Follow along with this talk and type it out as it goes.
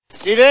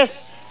See this?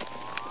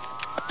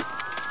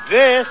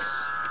 This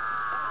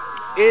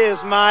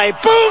is my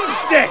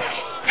boomstick!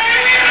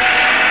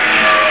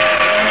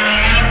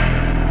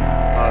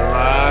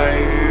 Alive!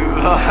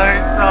 It's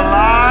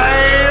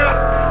alive!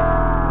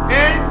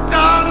 It's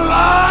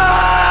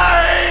alive!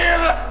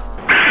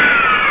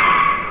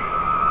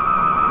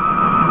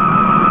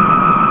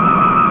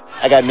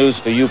 I got news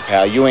for you,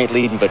 pal. You ain't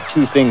leading but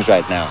two things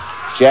right now.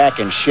 Jack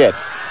and shit.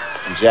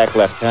 And Jack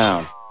left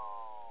town.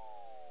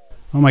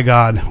 Oh my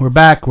God, we're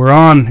back, we're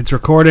on, it's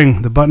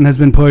recording, the button has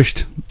been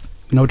pushed,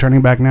 no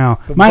turning back now.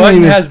 The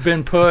button has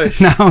been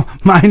pushed. Now,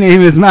 my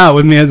name is Matt,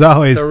 with me as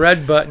always. The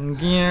red button,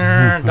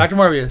 Dr.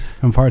 Morbius.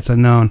 From Parts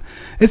Unknown.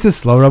 This is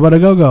Slow Robot A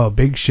Go-Go,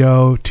 Big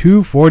Show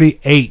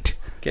 248.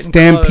 Getting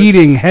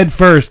stampeding close. head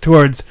first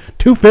towards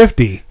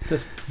 250.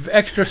 This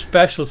extra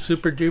special,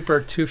 super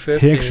duper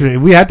 250. Actually,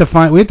 we had to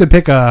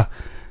pick a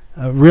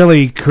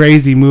really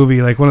crazy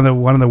movie, like one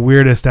of the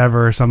weirdest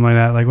ever, or something like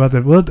that. Like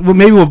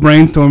maybe we'll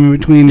brainstorm in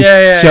between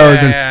shows,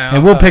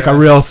 and we'll pick a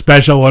real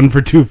special one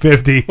for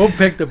 250. We'll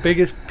pick the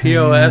biggest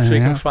POS we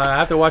can find. I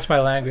have to watch my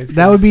language.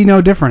 That would be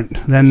no different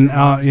than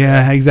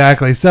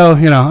exactly. So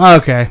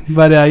okay,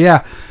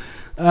 but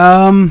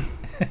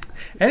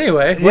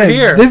Anyway, we're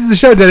here. This is the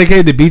show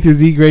dedicated to B through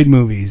Z grade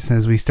movies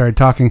as we start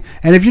talking.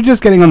 And if you're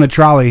just getting on the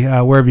trolley,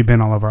 where have you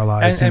been all of our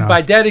lives? And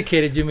by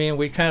dedicated, you mean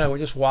we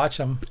just watch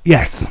them?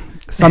 Yes,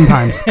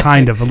 sometimes,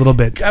 kind of, a little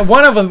bit.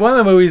 One of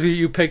the movies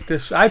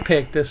I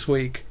picked this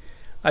week,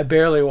 I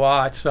barely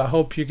watched. So I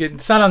hope you get.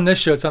 It's not on this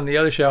show; it's on the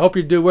other show. I hope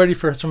you're ready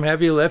for some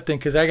heavy lifting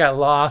because I got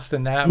lost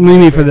in that.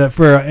 Maybe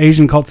for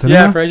Asian Cult Cinema.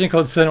 Yeah, for Asian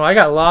Cult Cinema, I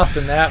got lost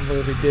in that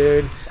movie,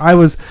 dude.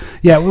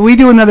 We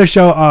do another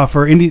show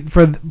for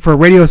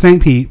Radio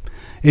St. Pete.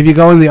 If you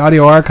go in the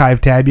audio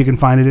archive tab, you can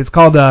find it. It's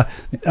called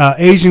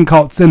Asian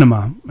Cult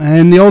Cinema,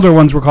 and the older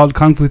ones were called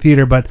Kung Fu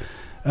Theater, but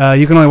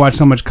you can only watch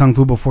so much Kung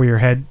Fu before your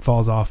head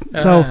falls off.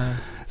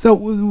 So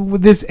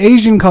with this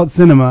Asian Cult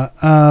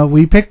Cinema,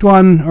 we picked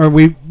one, or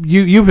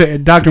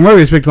Dr.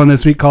 Morbius picked one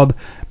this week called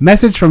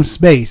Message from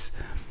Space.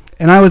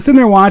 And I was sitting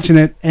there watching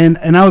it, and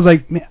I was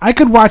like, I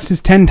could watch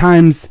this 10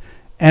 times,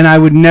 and I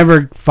would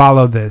never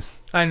follow this.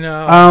 I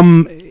know.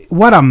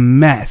 What a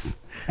mess.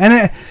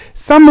 And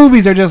some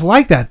movies are just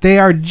like that. They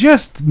are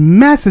just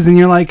messes, and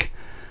you're like,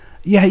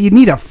 yeah, you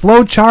need a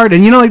flow chart,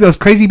 and like those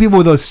crazy people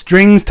with those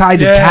strings tied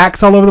to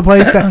tacks all over the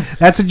place.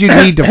 That's what you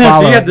need to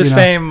follow. So you have the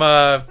same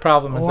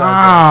problem as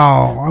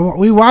Wow,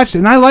 we watched it,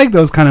 and I like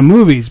those kind of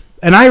movies.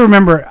 And I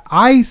remember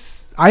I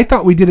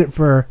thought we did it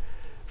for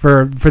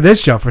this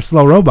show for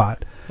Slow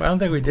Robot. Well, I don't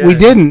think we did. We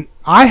didn't.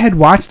 I had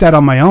watched that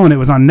on my own. It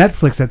was on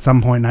Netflix at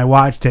some point, and I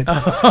watched it,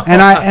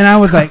 and I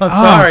was like,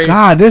 sorry.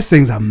 God, this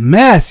thing's a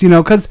mess,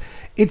 because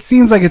it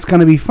seems like it's going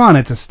to be fun.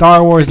 It's a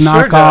Star Wars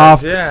knockoff.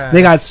 Sure does, yeah.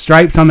 They got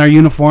stripes on their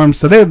uniforms,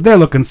 so they're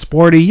looking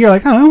sporty. You're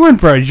like, we're in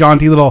for a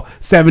jaunty little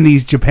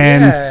 70s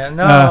Japan. Yeah,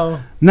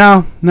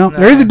 no.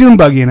 There is a dune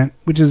buggy in it,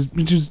 which is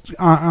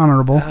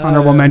honorable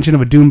mention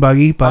of a dune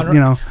buggy, but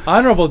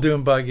honorable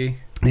dune buggy.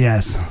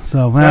 Yes.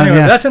 So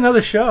anyway, that's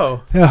another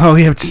show. Oh,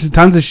 we have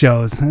tons of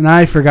shows, and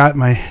I forgot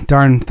my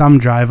darn thumb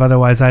drive.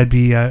 Otherwise, I'd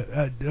be.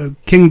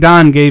 King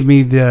Don gave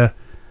me the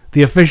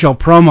official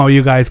promo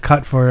you guys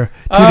cut for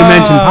Two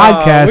Dimension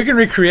Podcast. We can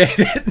recreate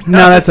it.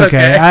 No, that's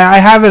okay. I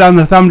have it on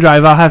the thumb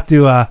drive. I'll have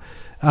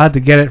to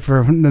get it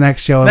for the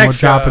next show, and we'll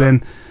drop it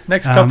in.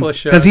 Next couple of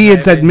shows. Because he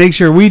had said make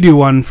sure we do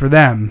one for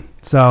them.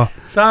 So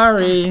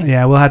sorry.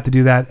 Yeah, we'll have to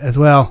do that as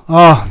well.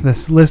 Oh,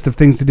 this list of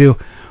things to do.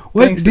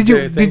 What did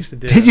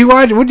you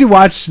watch? What did you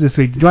watch this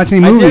week? Did you watch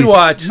any movies? I did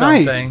watch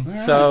something.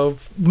 Right. So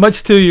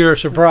much to your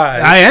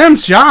surprise. I am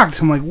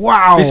shocked. I'm like,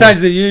 wow.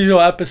 Besides the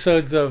usual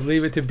episodes of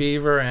Leave It to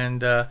Beaver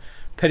and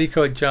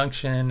Petticoat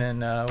Junction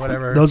and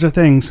whatever. Those are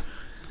things.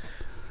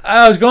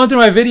 I was going through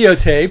my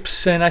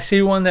videotapes and I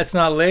see one that's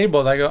not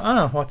labeled. I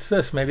go, what's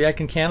this? Maybe I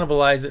can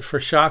cannibalize it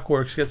for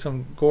Shockworks, get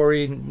some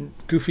gory,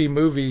 goofy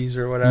movies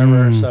or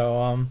whatever.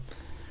 So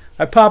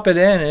I pop it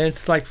in, and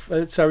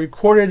I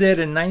recorded it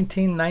in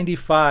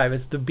 1995.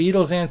 It's the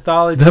Beatles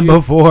anthology. The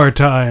before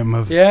time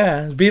of.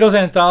 Yeah, Beatles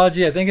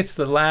anthology. I think it's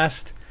the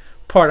last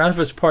part. I don't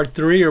know if it's part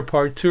 3 or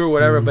part 2 or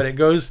whatever, but it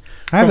goes.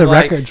 I have the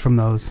records from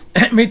those.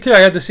 Me too. I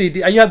have the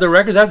CD. You have the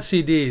records. I have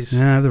the CDs. Yeah,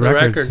 I have the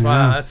records. Record.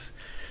 Wow,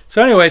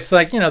 so anyway, it's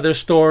like their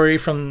story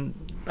from.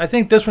 I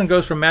think this one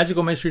goes from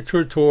Magical Mystery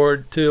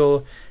Tour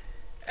till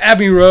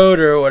Abbey Road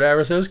or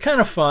whatever, so it was kind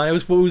of fun.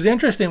 What was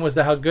interesting was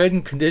how good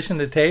in condition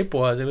the tape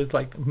was. It was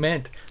like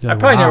mint. I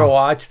probably never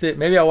watched it.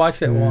 Maybe I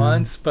watched it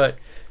once, but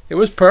it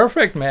was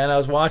perfect, man. I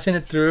was watching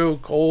it through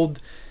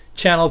old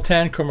Channel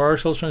 10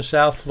 commercials from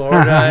South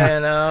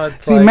Florida.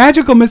 See,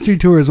 Magical Mystery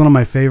Tour is one of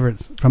my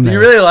favorites from there. Do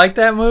you really like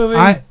that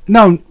movie?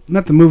 No,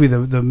 not the movie, the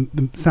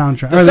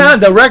soundtrack.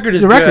 The record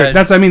is good.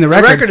 That's what I mean, the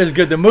record. The record is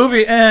good. The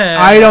movie,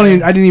 I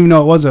didn't even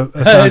know it was a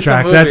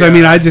soundtrack. Movie, that's what I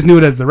mean. I just knew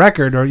it as the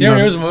record. Or you know,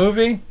 it was a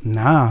movie?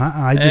 No,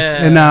 I just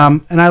and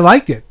I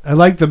liked it. I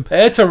liked the.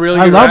 It's a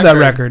really. I good love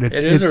record. that record.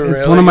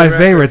 It's one of my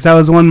favorites. That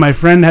was one my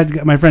friend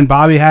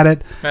Bobby had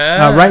it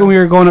right when we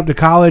were going up to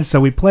college. So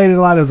we played it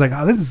a lot. It was like,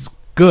 this is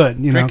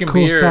good. Drinking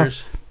cool beers.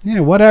 stuff.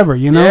 Yeah, whatever,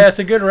 you know. Yeah, it's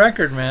a good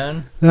record,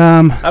 man.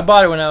 I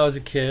bought it when I was a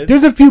kid.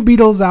 There's a few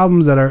Beatles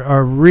albums that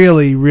are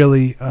really,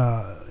 really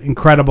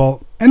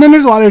incredible, and then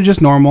there's a lot of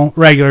just normal,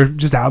 regular,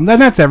 just albums.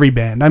 And that's every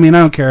band. I mean, I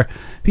don't care.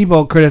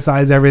 People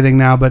criticize everything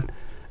now, but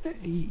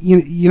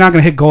you're not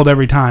going to hit gold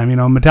every time. You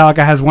know,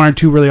 Metallica has one or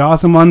two really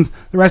awesome ones.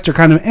 The rest are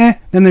kind of eh.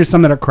 Then there's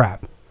some that are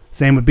crap.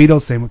 Same with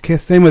Beatles, same with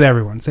Kiss, same with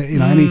everyone. So, you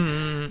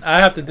know,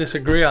 I have to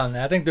disagree on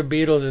that. I think the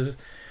Beatles is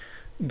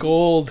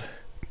gold.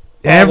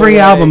 Every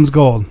album's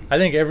gold. I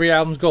think every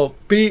album's gold.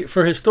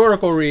 For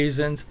historical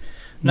reasons,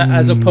 not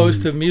as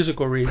opposed to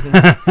musical reasons.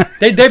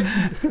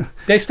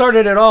 They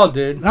started it all,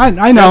 dude.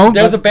 I know.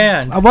 They're the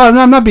band. Well, no,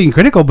 I'm not being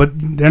critical, but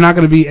they're not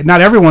going to be.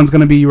 Not everyone's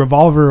going to be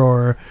Revolver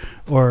or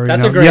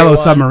That's you know, Yellow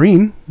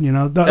Submarine. You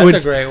know, that's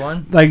a great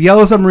one. Like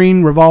Yellow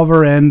Submarine,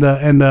 Revolver, and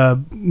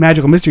the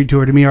Magical Mystery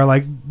Tour to me are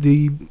like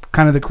the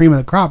kind of the cream of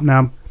the crop.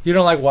 Now, you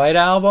don't like White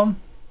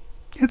Album?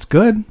 It's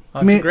good.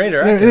 I mean, it's a great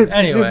record.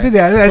 Anyway,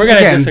 we're going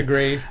to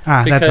disagree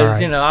because that's all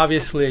right. you know,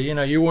 obviously, you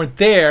know, you weren't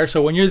there.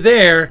 So when you're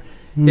there,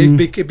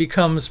 it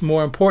becomes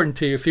more important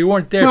to you. If you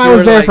weren't there, I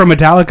was there for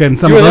Metallica, and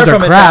some of those are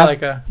crap.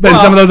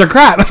 But some of those are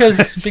crap because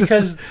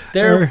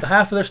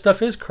half of their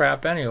stuff is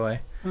crap anyway.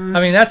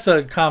 I mean, that's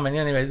a common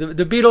anyway.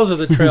 The Beatles are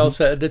the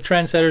the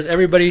trendsetters.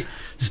 Everybody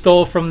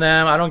stole from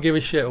them. I don't give a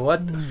shit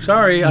what.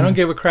 Sorry, I don't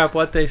give a crap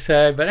what they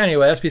say. But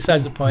anyway, that's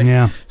besides the point.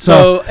 Yeah.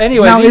 So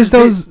anyway,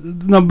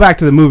 now back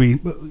to the movie.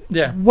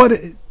 Yeah. What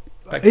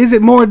is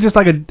it? More just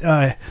like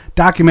a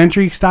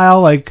documentary style,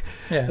 like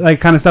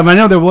kind of stuff? I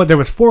know there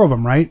was 4 of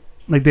them, right?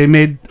 Like they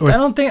made. I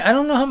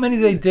don't know how many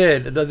they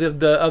did. Maybe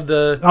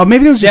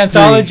it was just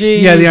anthology.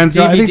 3. Yeah, the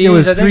anthology. DVDs. I think it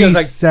was 3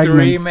 like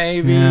segments. 3,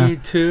 maybe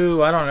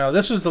 2. I don't know.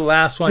 This was the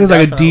last one. It was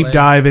like a deep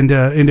dive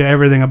into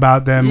everything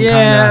about them.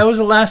 Yeah, it was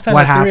the last time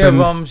the 3 of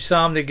them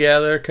saw them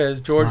together because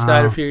George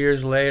died a few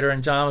years later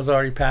and John was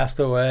already passed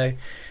away.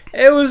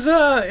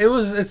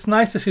 It's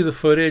nice to see the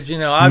footage. You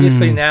know,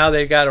 obviously now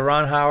they got a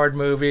Ron Howard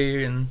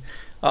movie and.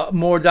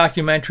 More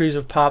documentaries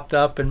have popped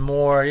up and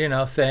more, you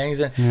know, things,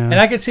 and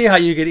I could see how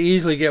you could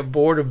easily get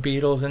bored of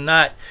Beatles and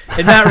not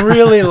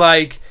really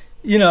like,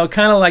 you know,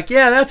 kind of like,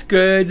 yeah, that's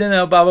good, you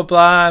know, blah blah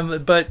blah,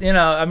 but you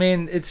know, I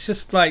mean, it's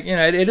just like, you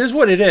know, it is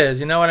what it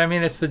is, you know what I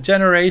mean? It's the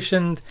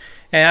generation,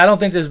 and I don't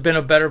think there's been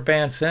a better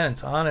band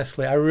since,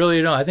 honestly, I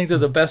really don't. I think they're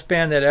the best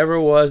band that ever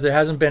was. There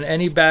hasn't been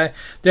any bad.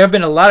 There have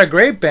been a lot of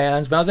great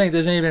bands, but I don't think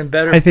there's any been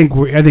better. I think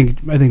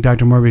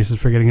Dr. Morbius is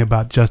forgetting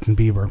about Justin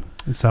Bieber.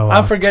 So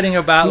I'm forgetting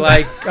about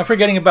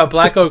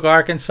Black Oak,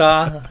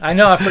 Arkansas. I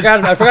know I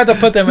forgot to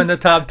put them in the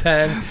top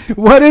 10.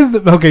 What is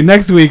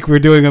next week we're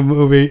doing a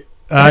movie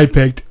I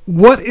picked.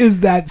 What is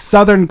that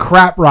southern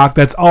crap rock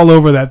that's all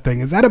over that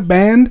thing? Is that a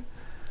band?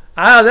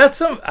 That's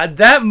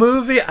that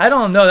movie. I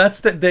don't know. That's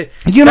the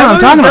you know what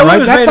I'm talking about,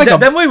 right?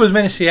 That movie was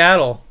made in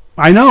Seattle.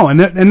 I know, and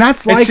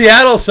that's like it's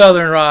Seattle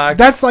southern rock.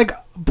 That's like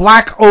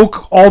Black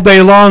Oak all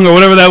day long, or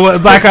whatever that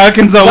was. Black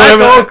Arkansas, Black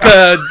Oak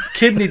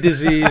kidney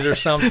disease or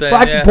something.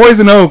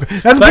 Poison Oak.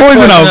 That's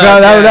Poison Oak.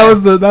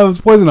 That was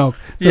Poison Oak.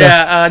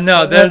 Yeah.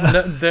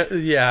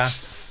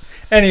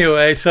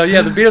 Anyway, so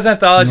yeah, the Beatles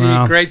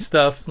anthology, great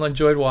stuff.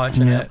 Enjoyed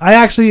watching it. I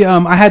actually,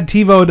 I had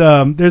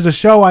TiVo'd. There's a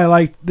show I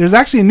like. There's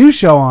actually a new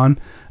show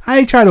on.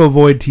 I try to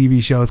avoid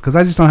TV shows because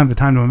I just don't have the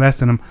time to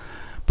invest in them.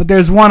 But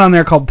there's one on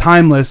there called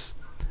Timeless.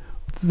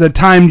 It's the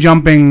time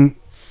jumping,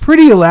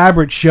 pretty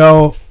elaborate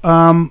show.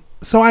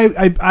 So I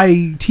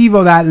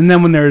TiVo that, and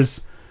then when there's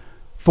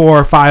 4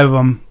 or 5 of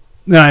them,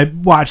 then I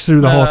watch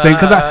through the whole thing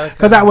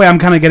because that way I'm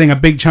kind of getting a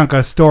big chunk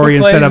of story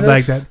instead of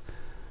like that.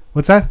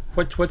 What's that?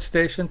 What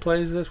station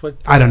plays this?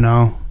 I don't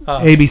know.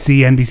 ABC,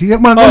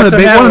 NBC. One of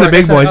the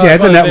big boys. Yeah,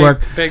 it's a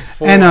network. Big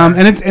 4.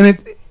 And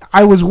it's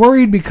I was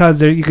worried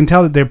because you can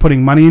tell that they're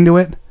putting money into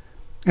it,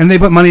 and they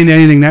put money into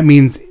anything. That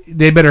means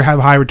they better have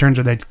high returns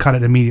or they cut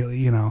it immediately.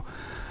 You know.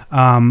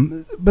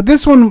 But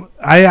this one,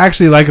 I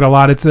actually like it a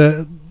lot. It's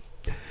a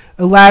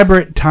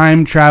elaborate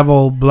time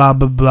travel, blah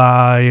blah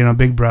blah. You know,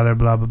 Big Brother,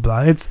 blah blah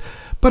blah.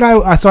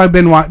 I've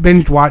been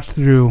binge watched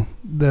through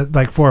the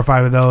like 4 or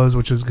 5 of those,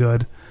 which is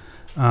good.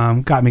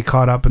 Got me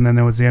caught up, and then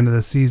it was the end of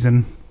the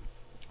season.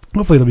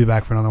 Hopefully, it'll be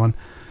back for another one.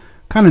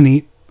 Kind of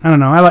neat. I don't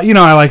know. I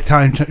like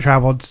time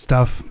travel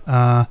stuff.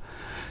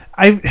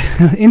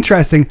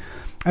 Interesting.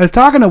 I was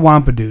talking to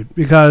Wampa Dude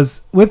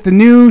because with the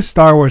new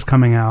Star Wars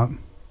coming out,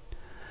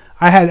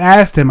 I had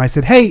asked him. I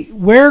said, "Hey,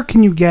 where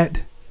can you get?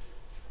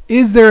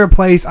 Is there a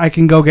place I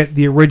can go get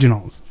the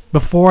originals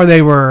before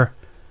they were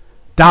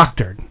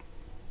doctored?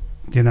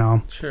 You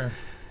know?" Sure.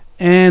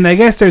 And I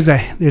guess there's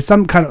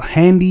some kind of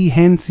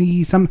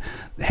Hennessy.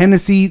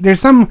 There's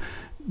some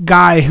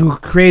guy who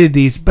created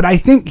these, but I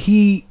think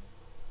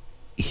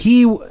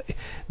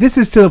this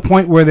is to the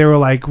point where they were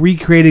like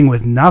recreating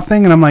with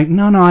nothing, and I'm like,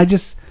 no, I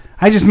just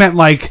meant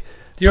like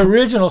the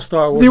original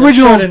Star Wars. The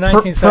original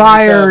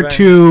prior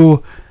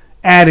to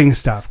adding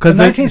stuff. Cause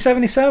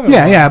 1977.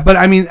 Yeah, but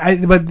I mean, I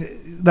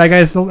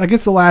guess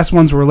the last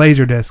ones were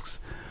laser discs.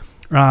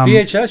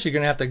 VHS, you're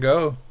gonna have to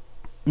go.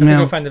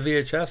 Go find the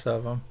VHS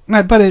of them.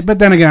 But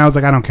then again, I was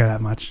like, I don't care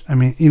that much. I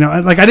mean, you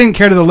know, like I didn't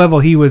care to the level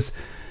he was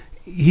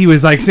he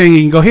was like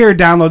saying, "Go here,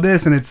 download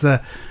this," and it's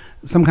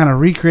some kind of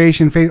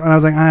recreation phase. And I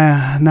was like,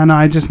 no,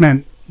 I just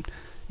meant,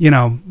 you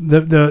know,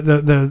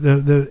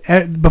 the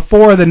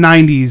before the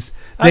 90s.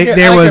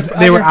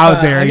 They were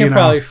out there, you know. I can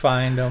probably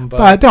find them,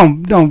 but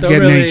don't get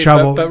in any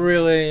trouble. But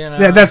really, you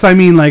know. That's what I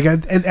mean. Like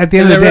at the end of the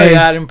day, they're really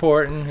that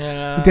important, you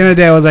know. At the end of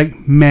the day, I was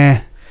like,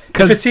 meh.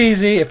 If it's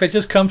easy, if it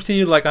just comes to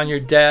you like on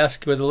your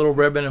desk with a little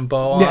ribbon and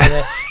bow on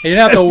it, you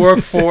don't have to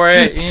work for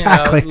it.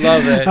 Exactly. You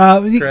know,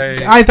 love it.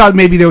 Great. I thought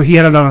maybe he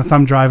had it on a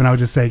thumb drive, and I would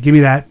just say, give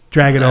me that,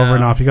 drag it over,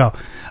 and off you go.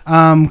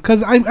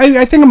 Because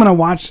I think I'm gonna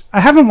watch.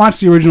 I haven't watched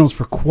the originals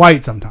for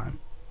quite some time.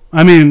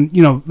 I mean,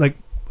 you know, like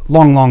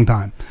long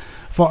time.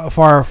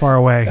 Far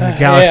away in the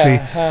galaxy.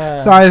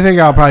 So I think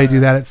I'll probably do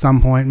that at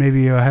some point.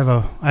 Maybe I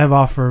have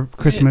off for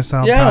Christmas.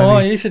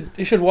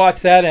 You should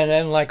watch that, and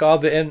then like all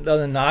the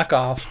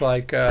knockoffs,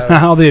 like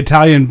all the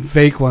Italian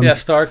fake ones. Yeah,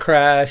 Star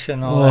Crash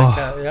and all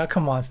that. Yeah,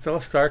 come on, still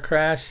Star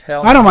Crash.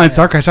 Hell, I don't mind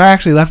Star Crash. I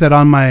actually left that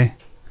on my.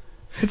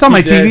 It's on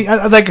my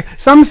TV. Like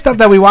some stuff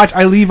that we watch,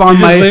 I leave on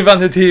leave on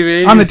the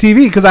TV. On the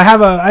TV because I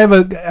have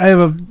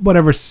a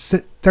whatever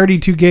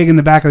 32 gig in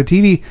the back of the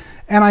TV.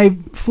 And I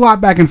flop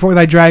back and forth.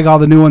 I drag all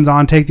the new ones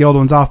on, take the old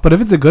ones off. But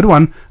if it's a good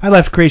one, I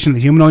left Creation of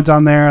the Humanoids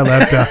on there.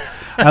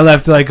 I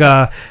left like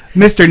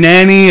Mr.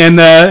 Nanny and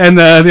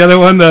the other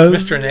one, the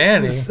Mr.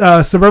 Nanny,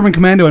 Suburban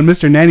Commando and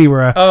Mr. Nanny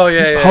were a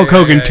Hulk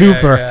Hogan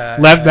twofer.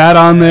 Left that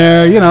on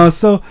there, you know.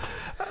 So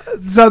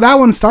that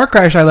one, Star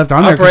Crash, I left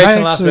on there.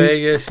 Operation Las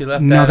Vegas, you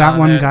left that on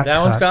one there.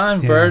 That one's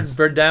gone. Yeah.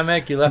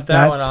 Birdemic, you left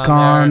that one on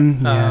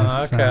gone, there. Yes,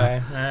 Oh,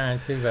 okay. All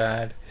right, too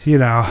bad. You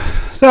know,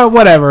 so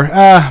whatever.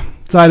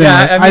 So I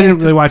didn't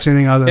really watch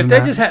anything other than that.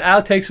 If they just had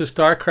outtakes of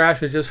Star Crash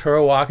with just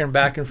her walking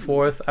back and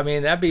forth, I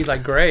mean, that'd be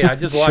like great. I'd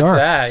just watch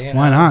that. You know?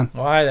 Why not?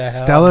 Why the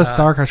hell Stella not?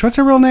 Star Crash. What's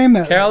her real name?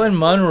 Carolyn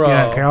Monroe.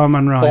 Yeah, Carolyn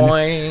Monroe.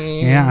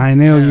 Boing. Yeah, I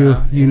knew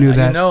you knew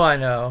that. You know I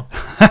know.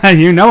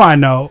 You know I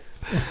know.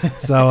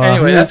 So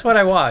anyway, that's what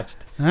I watched.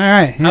 All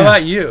right. Yeah. How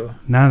about you?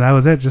 No, that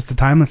was it. Just the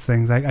timeless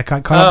things. I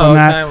caught up on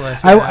that. Timeless,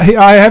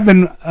 I have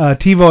been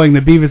TiVoing the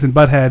Beavis and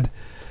Butthead.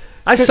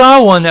 I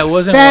saw one that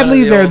wasn't.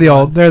 Sadly, they're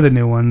the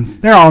new ones.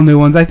 They're all new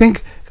ones. I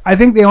think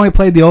they only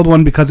played the old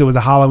one because it was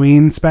a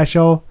Halloween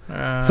special.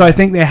 So I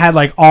think they had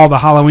like all the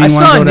Halloween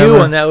ones. I saw a new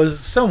one that was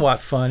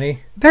somewhat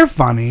funny. They're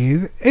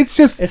funny. It's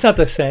just it's not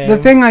the same. The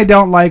thing I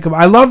don't like,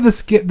 I love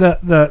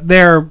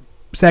their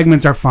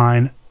segments are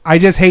fine. I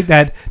just hate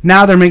that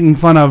now they're making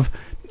fun of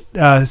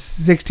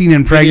 16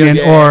 and Pregnant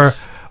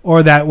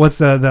or that what's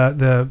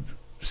the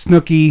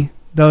Snooki.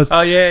 Those.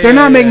 Oh yeah. They're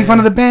not making fun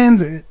of the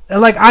bands.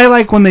 Like I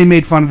like when they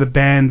made fun of the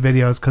band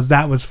videos because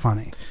that was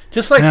funny.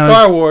 Just like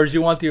Star Wars,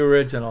 you want the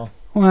original.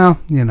 Well,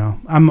 you know,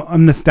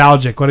 I'm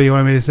nostalgic. What do you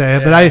want me to say?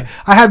 Yeah. But I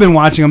have been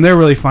watching them. They're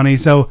really funny.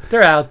 So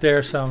they're out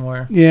there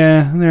somewhere.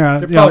 Yeah, they're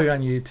out. They're probably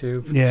on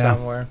YouTube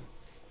somewhere.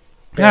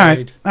 Buried. All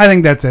right, I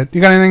think that's it. You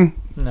got anything?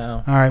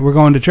 No. All right, we're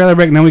going to trailer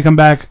break, and then we come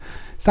back.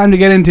 It's time to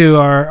get into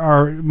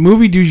our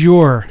movie du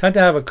jour. Time to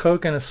have a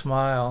Coke and a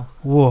smile.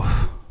 Woof.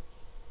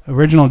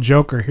 Original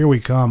Joker. Here we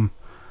come.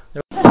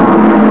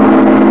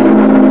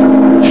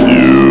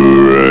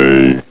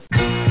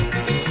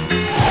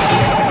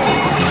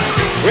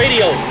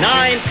 Radio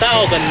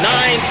 9,000,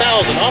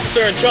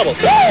 officer in trouble.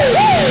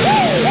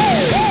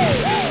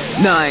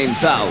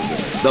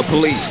 9,000, the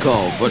police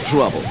call for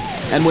trouble.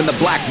 And when the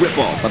black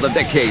ripoff of the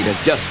decade has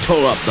just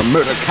tore up the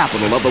murder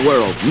capital of the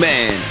world,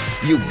 man,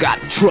 you got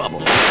trouble.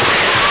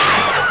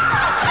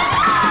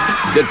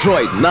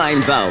 Detroit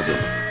 9,000,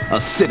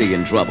 a city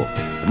in trouble.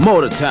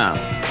 Motortown,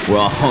 where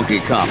a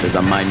honky cop is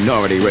a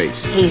minority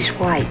race. He's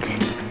white.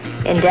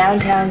 In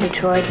downtown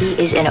Detroit, he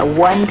is in a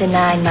 1 to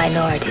 9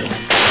 minority.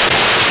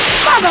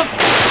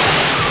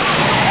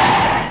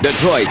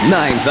 Detroit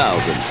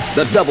 9,000,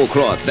 the double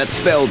cross that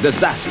spelled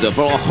disaster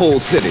for a whole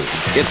city.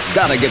 It's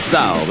gotta get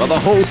solved or the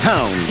whole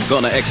town's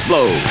gonna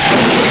explode.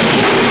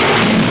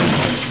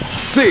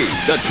 See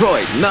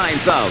Detroit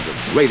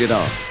 9,000, rated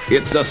R.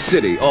 It's a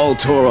city all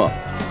tore up.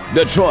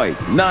 Detroit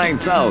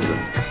 9,000.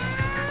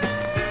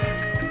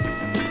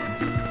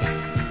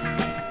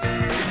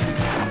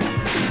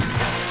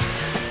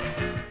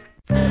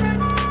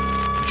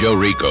 Joe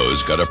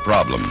Rico's got a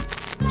problem.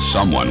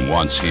 Someone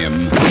wants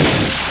him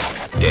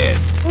dead.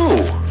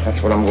 Ooh,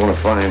 that's what I'm going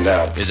to find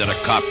out. Is it a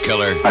cop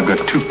killer? I've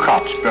got 2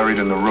 cops buried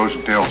in the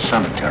Rosedale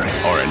Cemetery.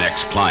 Or an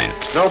ex-client?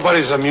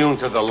 Nobody's immune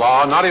to the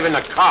law, not even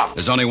a cop.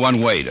 There's only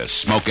one way to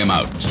smoke him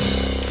out.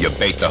 You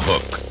bait the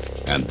hook.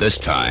 And this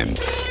time,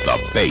 the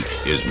bait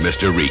is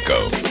Mr.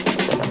 Rico.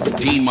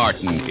 Dean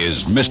Martin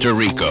is Mr.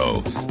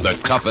 Rico, the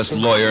toughest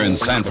lawyer in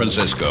San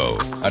Francisco,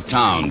 a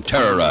town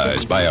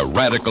terrorized by a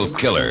radical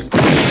killer.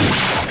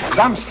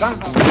 Some son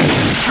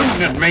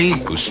shooting at me.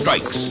 Who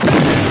strikes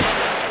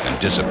and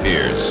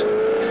disappears.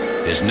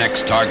 His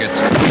next target...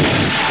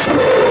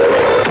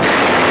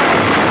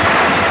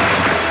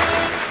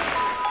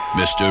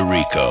 Mr.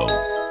 Rico.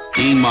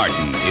 Dean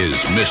Martin is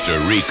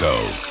Mr.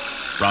 Rico.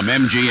 From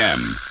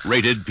MGM,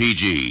 rated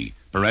PG.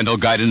 Parental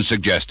guidance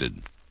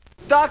suggested.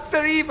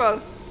 Dr.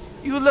 Evil,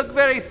 you look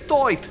very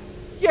tight.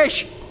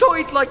 Yes, do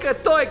it like a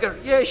tiger.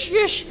 Yes.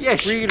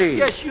 Really?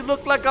 Yes, you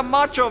look like a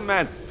macho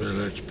man.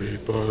 Village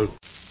people.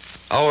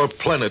 Our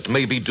planet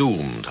may be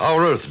doomed,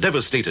 our Earth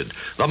devastated.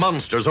 The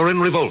monsters are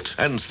in revolt,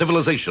 and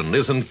civilization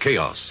is in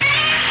chaos.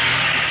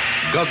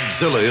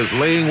 Godzilla is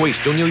laying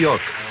waste to New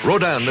York.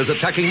 Rodan is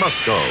attacking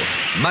Moscow.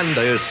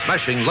 Manda is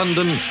smashing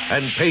London,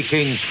 and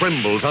Peking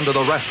trembles under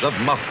the wrath of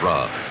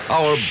Mothra.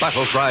 Our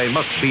battle cry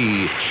must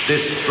be,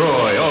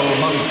 destroy all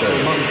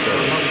monsters.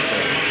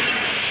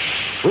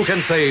 Who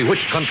can say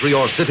which country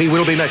or city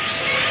will be next?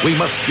 We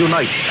must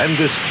unite and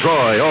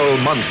destroy all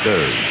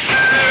monsters.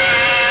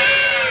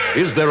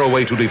 Is there a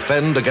way to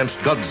defend against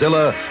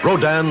Godzilla,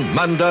 Rodan,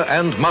 Manda,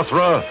 and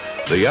Mothra?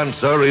 The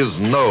answer is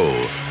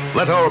no.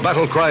 Let our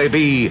battle cry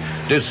be,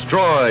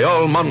 destroy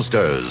all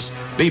monsters.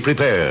 Be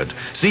prepared.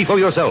 See for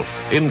yourself,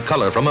 in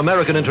color from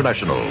American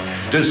International.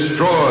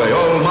 Destroy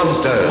all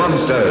monsters.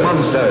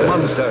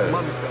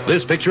 Monsters.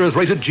 This picture is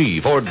rated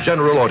G for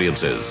general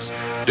audiences.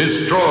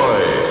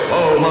 Destroy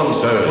all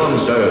monsters.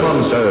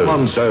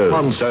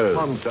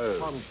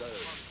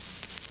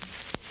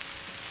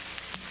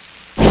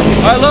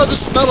 I love the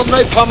smell of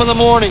napalm in the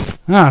morning.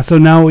 So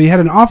now we had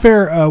an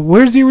off-air.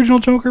 Where's the original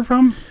Joker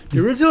from? The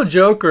original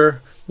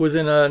Joker was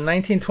in a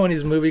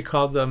 1920s movie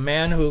called The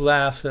Man Who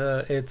Laughs.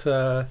 I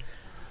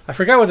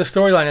forgot what the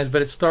storyline is,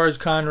 but it stars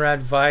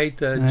Conrad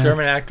Veidt, a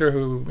German actor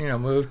who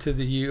moved to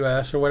the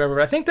U.S. or whatever.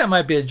 I think that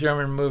might be a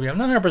German movie. I'm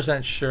not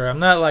 100% sure. I'm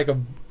not like a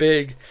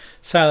big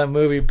silent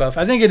movie buff.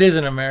 I think it is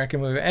an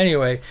American movie.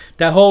 Anyway,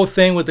 that whole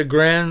thing with the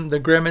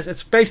grimace,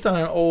 it's based on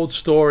an old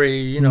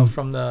story,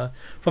 from the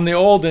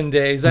olden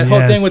days. That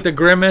whole thing with the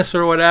grimace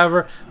or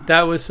whatever,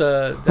 that was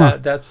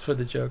that's where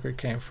the Joker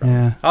came from.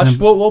 Yeah.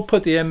 We'll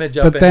put the image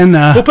up. But then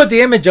we'll put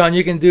the image on.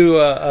 You can do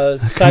a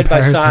side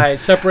by side,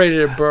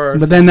 separated at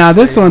birth. But then now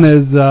this one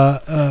is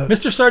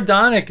Mr.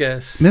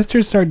 Sardonicus.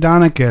 Mr.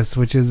 Sardonicus,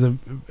 which is an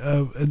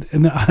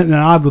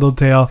odd little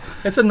tale.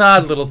 It's an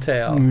odd little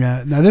tale.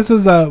 Yeah. Now this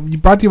is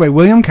brought to you by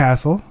William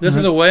Castle. This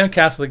is a William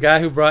Castle, the guy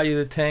who brought you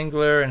The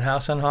Tingler and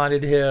House on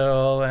Haunted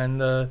Hill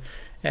and the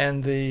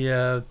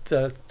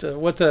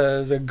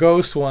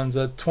ghost ones,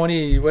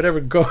 20 whatever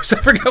ghosts,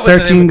 I forgot what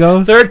 13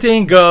 Ghosts.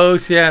 13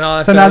 Ghosts, yeah, and all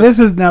that. So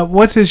stuff. now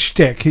what's his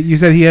shtick? You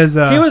said he has.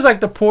 He was like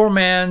the poor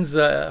man's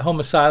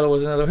homicidal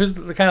was another. He was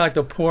kind of like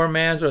the poor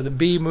man's or the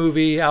B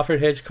movie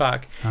Alfred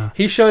Hitchcock.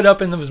 He showed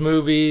up in those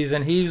movies,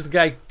 and he's the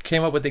guy who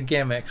came up with the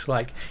gimmicks.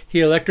 Like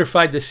he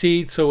electrified the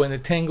seats, so when the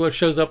Tingler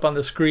shows up on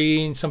the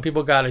screen, some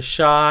people got a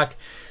shock.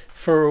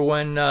 For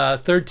when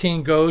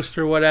 13 Ghosts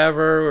or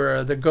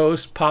whatever, or the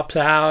ghost pops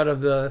out of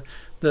the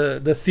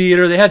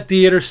theater. They had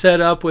theater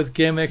set up with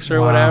gimmicks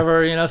or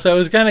whatever, so it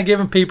was kind of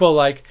giving people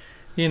like,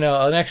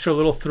 an extra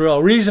little thrill,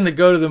 a reason to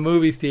go to the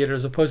movie theater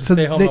as opposed to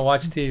stay home and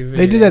watch TV.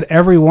 They did that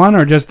every one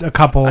or just a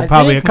couple?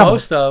 Probably a couple.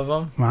 Most of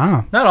them.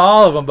 Wow. Not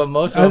all of them, but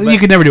most of them. You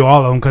could never do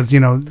all of them because,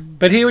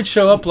 But he would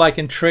show up like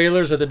in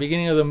trailers at the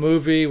beginning of the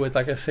movie with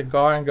like a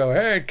cigar and go,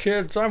 "Hey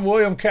kids, I'm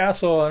William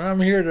Castle and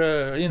I'm here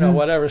to,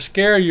 whatever,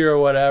 scare you or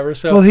whatever."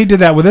 So well, he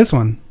did that with this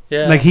one.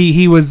 Yeah. Like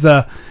he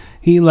bookended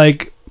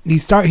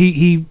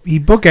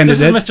this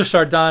it. This is Mr.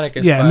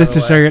 Sardonicus. Yeah, by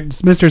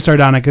Mr.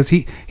 Sardonicus.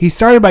 He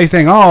started by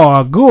saying, "Oh,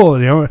 a ghoul,"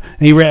 and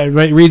he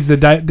reads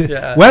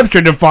the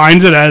Webster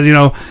defines it as,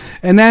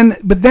 and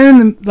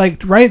then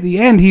like right at the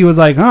end he was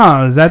like,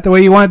 "Oh, is that the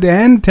way you want it to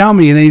end? Tell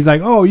me." And then he's like,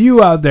 "Oh,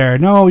 you out there,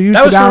 no, you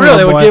that sit down, was for real.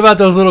 They boy. would give out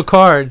those little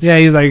cards." Yeah,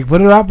 he's like, "Put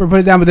it up or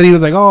put it down," but then he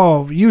was like,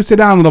 "Oh, you sit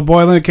down, little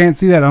boy. I can't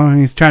see that." Oh, and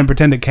he's trying to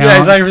pretend to count.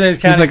 Yeah,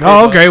 he's like,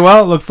 "Oh, okay,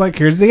 well, it looks like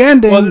here's the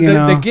ending." Well,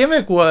 the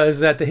gimmick was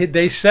that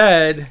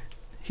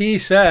he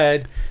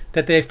said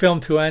that they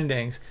filmed two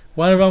endings.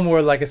 One of them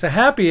were like, it's a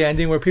happy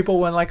ending where people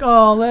went like,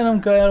 "Oh, let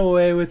him get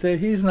away with it,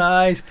 he's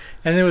nice,"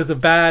 and there was the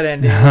bad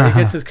ending where he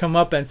gets his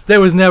comeuppance.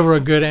 There was never a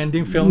good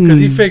ending film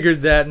because he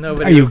figured that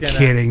nobody was gonna.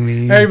 Are you kidding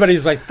me?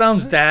 Everybody's like,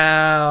 thumbs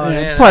down.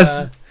 And,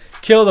 plus,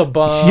 kill the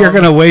bum. You're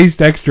gonna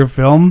waste extra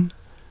film.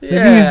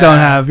 Yeah. These don't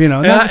have,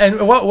 And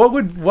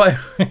what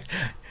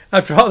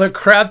after all the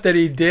crap that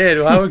he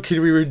did, how could he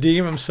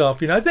redeem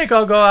himself? I think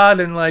I'll go out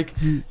and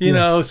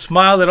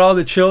smile at all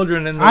the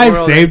children in the world.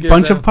 I've saved a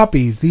bunch of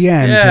puppies. The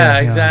end. Yeah,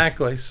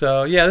 exactly.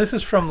 So this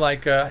is from I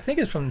think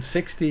it's from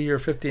 60 or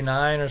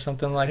 59 or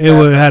something like that. It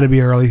would have had to be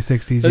early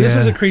 60s. So this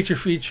is a creature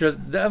feature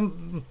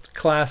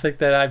classic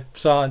that I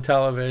saw on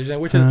television,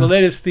 which is the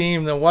latest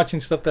theme than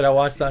watching stuff that I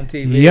watched on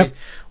TV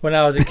when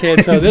I was a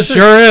kid. So this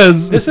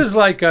This is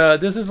like a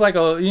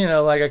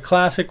like a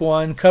classic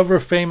one, cover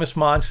of Famous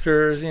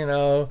Monsters.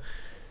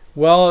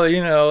 Well,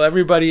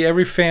 everybody,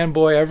 every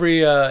fanboy,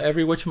 every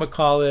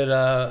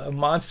whatchamacallit,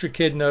 monster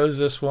kid knows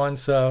this one.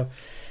 So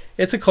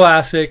it's a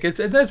classic.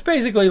 That's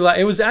basically like,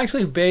 it was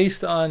actually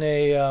based on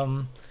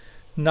a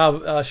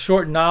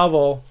short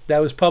novel that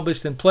was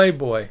published in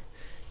Playboy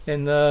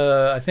in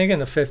the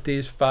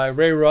 50s by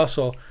Ray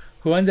Russell,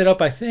 who ended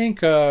up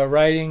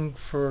writing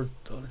for,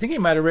 I think he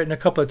might have written a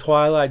couple of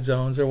Twilight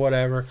Zones or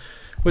whatever.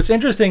 what's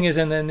interesting is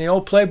in the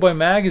old Playboy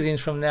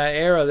magazines from that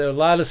era, there were a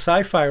lot of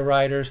sci-fi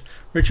writers,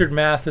 Richard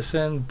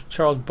Matheson,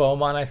 Charles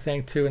Beaumont, I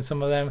think, too, and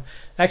some of them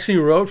actually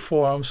wrote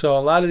for them. So a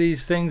lot of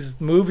these things,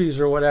 movies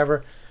or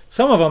whatever,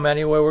 some of them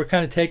anyway, were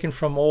kind of taken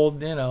from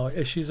old,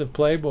 issues of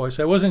Playboy.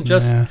 So it wasn't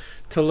just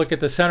to look at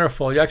the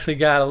centerfold. You actually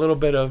got a little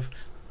bit of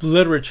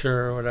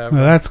literature or whatever.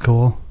 Well, that's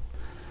cool.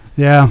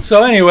 Yeah.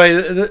 So anyway,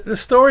 the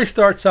story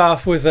starts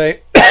off with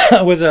a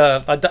with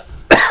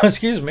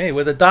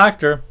a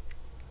doctor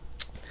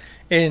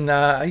in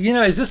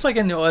is this like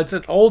it's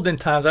at olden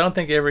times? I don't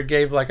think they ever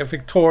gave like a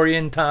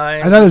Victorian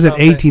time. I thought it was at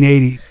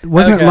 1880.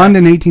 Wasn't it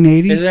London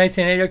 1880? Is it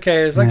 1880?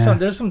 Okay, it's like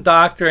there's some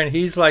doctor and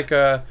he's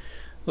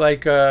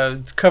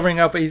covering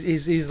up.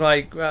 He's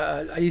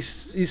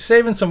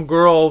saving some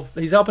girl.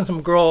 He's helping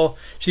some girl.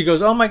 She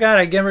goes, oh my God,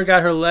 I never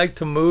got her leg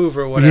to move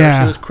or whatever.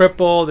 Yeah. She was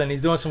crippled, and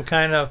he's doing some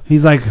kind of.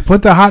 He's like,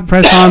 put the hot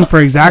press on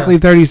for exactly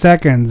 30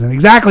 seconds, and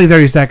exactly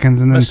 30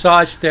 seconds, and then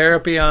massage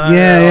therapy on.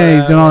 Yeah,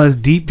 he's doing all this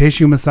deep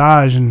tissue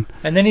massage, and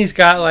then he's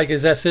got like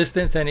his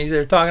assistants, and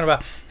they're talking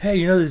about,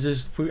 hey, there's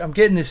this. I'm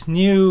getting this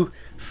new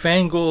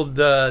fangled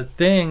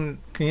thing,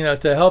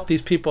 to help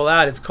these people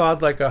out. It's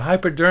called like a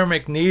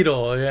hypodermic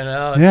needle, It's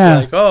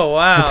like, oh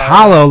wow. It's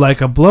hollow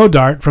like a blow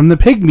dart from the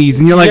pygmies,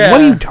 and you're like,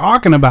 what are you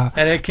talking about?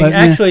 And it can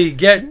actually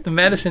get the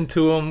medicine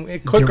to them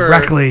quicker,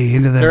 directly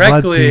into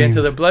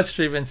the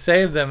bloodstream and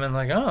save them. And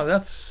like, oh,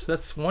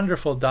 that's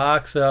wonderful,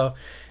 doc. So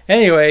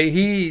anyway,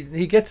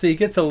 he gets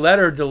a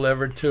letter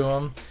delivered to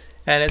him.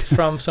 And it's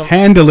from some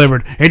hand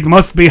delivered. It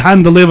must be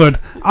hand delivered.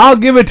 I'll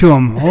give it to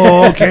him.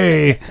 Oh,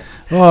 okay.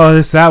 That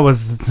was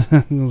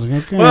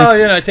okay. Well,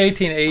 it's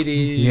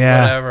 1880,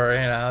 whatever.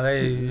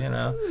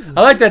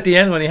 I liked at the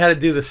end when he had to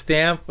do the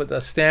stamp with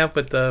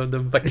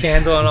the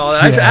candle and all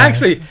that.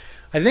 Actually,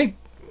 I think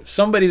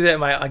somebody that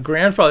my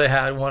grandfather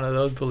had one of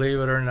those, believe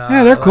it or not.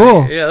 Yeah, they're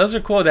cool. Yeah, those are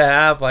cool to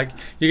have. Like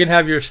you can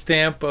have your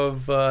stamp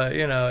of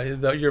your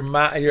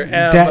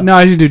M. No,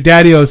 I should do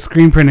Daddy-O's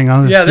screen printing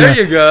on this. Yeah, there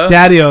you go.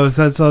 Daddy-O's.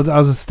 I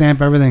was a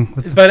stamp everything.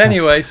 But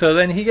anyway, so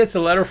then he gets a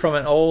letter from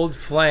an old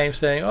flame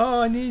saying,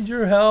 "Oh, I need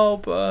your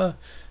help. I'm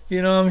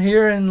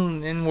here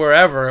in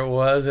wherever it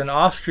was, in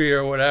Austria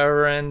or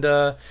whatever,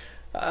 and."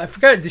 I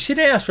forgot. She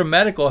didn't ask for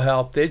medical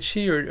help, did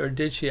she, or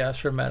did she ask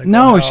for medical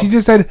help? No, she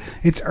just said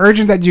it's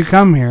urgent that you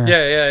come here.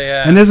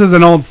 Yeah. And this is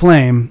an old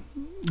flame,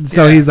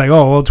 so he's like,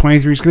 oh well,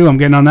 23 Screw, I'm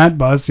getting on that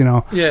bus,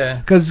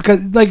 Yeah. Because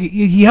like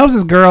he helps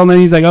this girl, and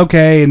then he's like,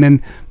 okay, and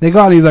then they go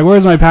out, and he's like,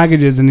 where's my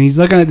packages? And he's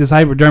looking at this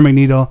hypodermic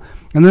needle,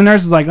 and the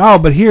nurse is like, oh,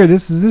 but here,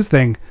 this is this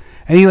thing.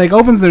 And he like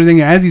opens the thing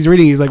as he's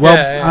reading. He's like,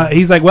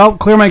 well,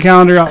 clear my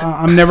calendar.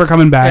 I'm never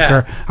coming back,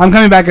 or I'm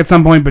coming back at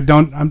some point, but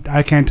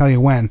I can't tell you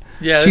when.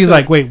 Yeah. She's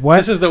like, wait, what?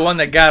 This is the one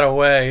that got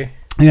away.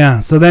 Yeah.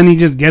 So then he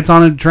just gets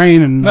on a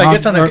train and he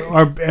gets on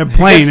or a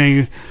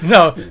plane.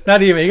 No,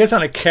 not even. He gets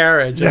on a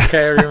carriage.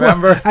 Okay,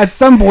 remember? At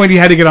some point he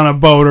had to get on a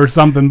boat or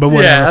something, but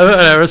whatever. Yeah,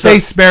 whatever. So, they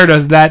spared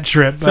us that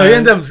trip. So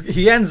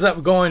he ends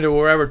up going to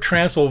wherever,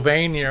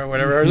 Transylvania or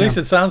whatever. Or at least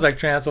it sounds like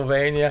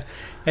Transylvania.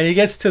 And he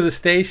gets to the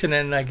station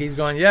and like he's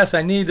going, yes,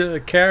 I need a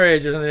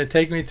carriage or something to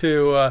take me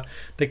to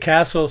the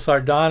Castle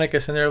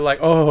Sardonicus. And they're like,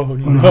 oh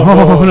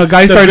no, the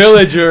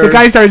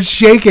guy starts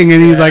shaking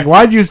and he's like,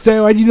 why'd you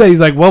do that? He's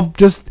like, well,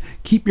 just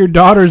keep your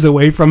daughters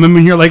away from him.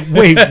 And you're like,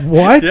 wait,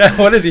 what? Yeah,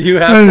 what is he? Hugh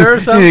Hefner or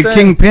something?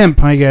 King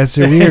Pimp, I guess.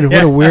 Weird.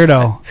 What a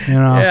weirdo.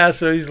 Yeah.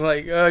 So he's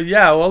like,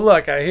 well,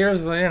 look,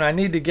 here's I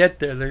need to get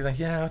there. They're like,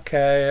 yeah,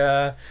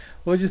 okay.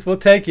 We'll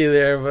take you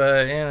there,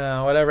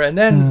 but whatever. And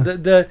then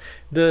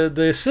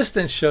the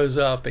assistant shows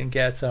up and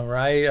gets him,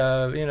 right?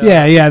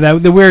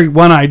 The weird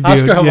one-eyed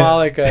dude. Oscar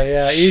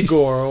Homolka,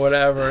 Igor or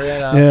whatever,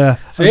 Yeah.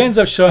 So he ends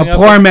up showing up.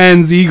 Poor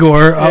man's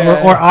Igor,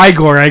 or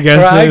Igor, I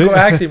guess. Or Igor,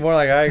 actually more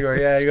like Igor.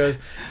 Yeah, he goes,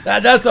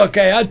 that's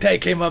okay. I'll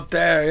take him up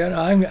there.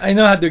 I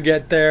know how to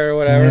get there or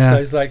whatever. Yeah.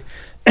 So he's like,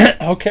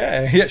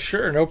 okay, yeah,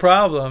 sure, no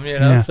problem.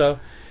 So.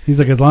 He's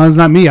like, as long as it's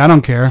not me, I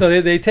don't care. So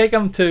they take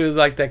him to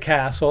like the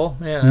castle,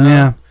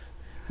 Yeah.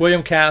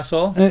 William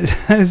Castle. And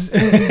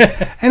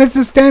it's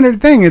a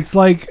standard thing. It's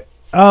like,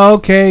 oh,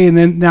 okay, and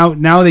then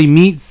now he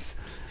meets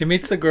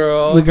the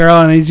girl.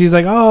 And she's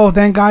like, oh,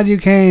 thank God you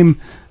came.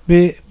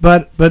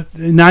 But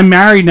I'm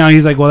married now.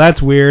 He's like, well,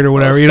 that's weird or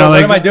whatever. So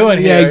what am I doing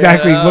here? Yeah,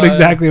 exactly. What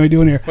exactly am I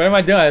doing here? What am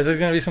I doing? Is there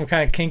going to be some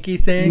kind of kinky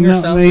thing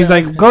or something? And he's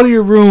like, go to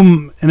your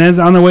room. And as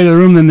on the way to the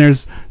room, then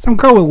there's some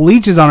girl with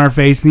leeches on her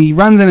face, and he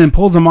runs in and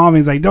pulls them off. And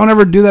he's like, don't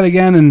ever do that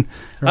again. And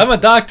I'm a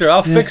doctor.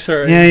 I'll fix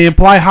her. Yeah, he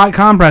apply hot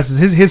compresses.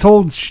 His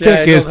whole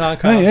shtick is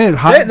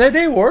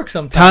they work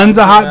sometimes. Tons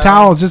of hot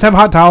towels. Just have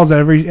hot towels at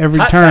every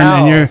turn,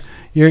 and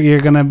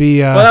you're gonna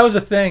be. Well, that was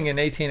a thing in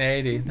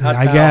 1880. Hot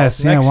towels. Guess.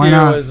 Next why year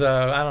not? Was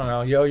I don't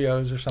know,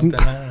 yo-yos or something.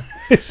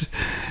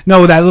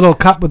 No, that little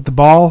cup with the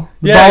ball.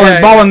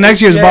 Ball and next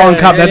year's ball and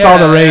cup. That's all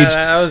the rage.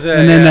 That was it.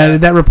 And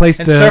then that replaced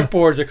and the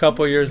surfboards a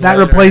couple years that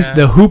later. replaced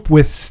the hoop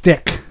with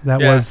stick. That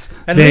was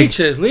and big.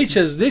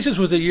 leeches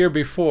was a year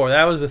before.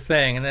 That was the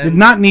thing. And then Did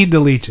not need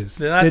the leeches.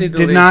 Did not need the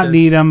did leeches. not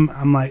need them.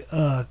 I'm like,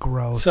 ugh,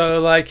 gross. So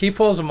like he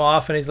pulls them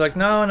off and he's like,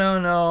 no,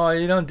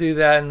 you don't do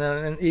that. And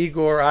then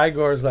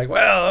Igor's like,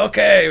 well,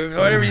 okay,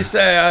 whatever you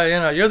say,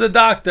 you're the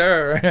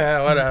doctor,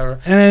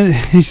 whatever. And then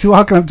he's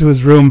walking up to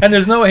his room. And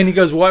there's no, and he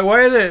goes, why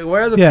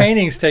are the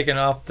paintings taken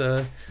off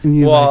the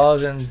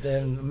walls? Like,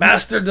 and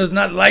Master does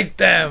not like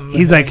them.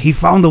 He's like, he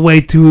found a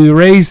way to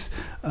erase.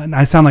 And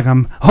I sound like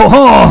I'm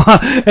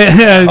I'm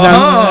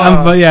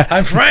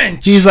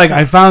French. He's like,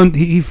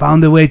 he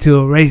found a way to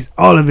erase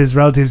all of his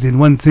relatives in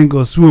one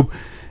single swoop,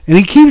 and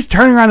he keeps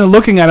turning around and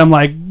looking at him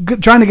like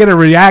trying to get a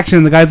reaction.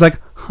 And the guy's like,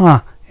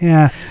 huh.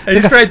 Yeah. And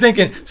he's probably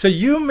thinking, so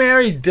you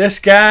married this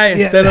guy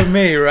instead of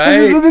me,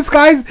 right? This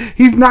guy's,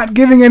 he's not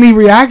giving any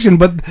reaction,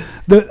 but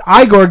the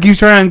Igor keeps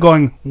turning around and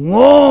going,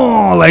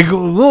 whoa, like,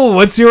 whoa,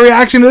 what's your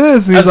reaction to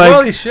this? And he's like,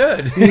 well, he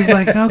should. He's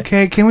like,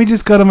 okay, can we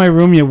just go to my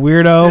room, you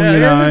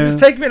weirdo?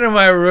 Just take me to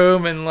my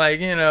room and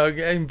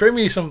and bring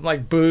me some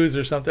like booze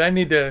or something. I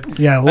need to.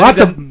 Yeah,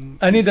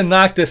 I need to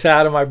knock this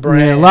out of my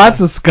brain. Yeah, lots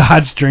of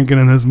scotch drinking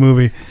in this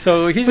movie.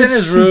 So he's in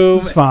his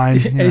room. It's fine.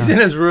 He's in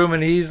his room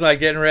and he's like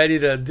getting ready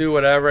to do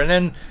whatever. And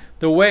then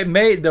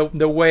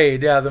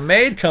the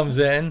maid comes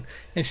in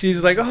and she's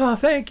like, oh,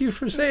 thank you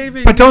for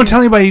saving But don't me.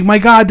 tell anybody. My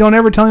God, don't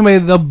ever tell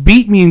anybody. They'll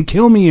beat me and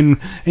kill me. And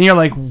you're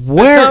like,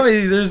 where? Tell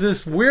me, there's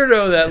this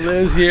weirdo that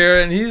lives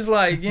here and he's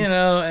like,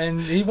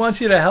 and he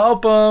wants you to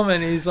help him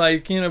and he's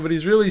like, but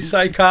he's really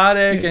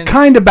psychotic and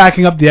kind of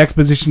backing up the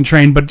exposition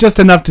train, but just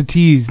enough to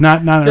tease,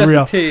 not a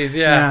real tease.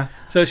 Yeah.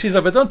 So she's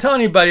like, but don't tell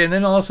anybody. And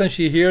then all of a sudden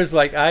she hears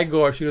like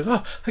Igor. She goes,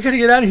 oh, I gotta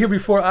get out of here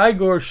before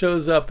Igor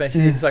shows up. And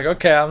she's like,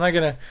 okay,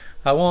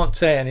 I won't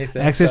say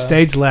anything. Exit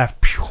stage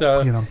left.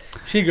 So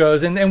she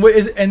goes, and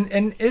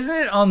isn't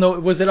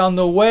it was it on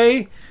the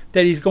way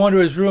that he's going to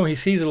his room? He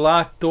sees a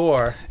locked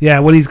door. Yeah,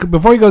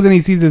 before he goes in,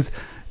 he sees this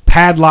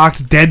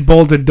padlocked,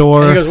 dead-bolted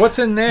door. And he goes, what's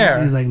in there?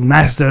 And he's like,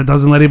 Master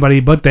doesn't let anybody,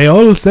 but they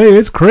all say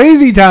it's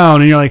Crazy Town.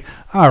 And you're like,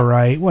 all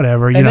right,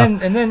 whatever. And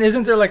then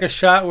isn't there like a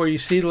shot where you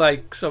see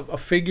like a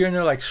figure in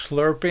there like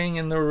slurping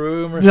in the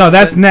room or something? No,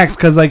 that's next,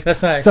 because like,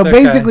 that's next. So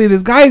basically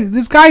this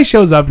guy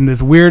shows up in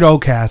this weird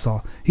old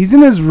castle. He's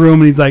in his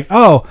room and he's like,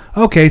 oh,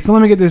 okay, so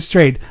let me get this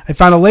straight. I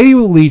found a lady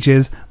with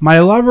leeches. My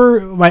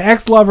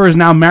ex-lover is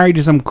now married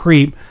to some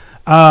creep.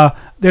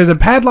 There's a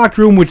padlocked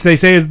room which they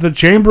say is the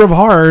Chamber of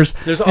Horrors.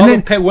 There's all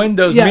the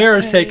windows,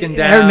 mirrors taken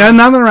down.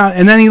 Nothing around.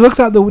 And then he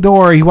looks out the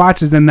door, he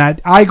watches, and that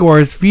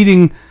Igor is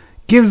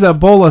gives a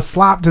bowl of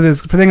slop to this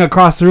thing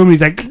across the room. And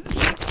he's like,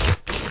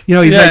 he's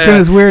like doing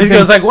this weird thing. He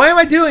goes like, what am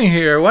I doing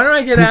here? Why don't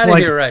I get out of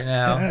here right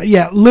now?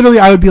 Literally,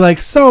 I would be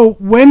like, so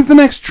when's the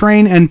next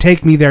train? And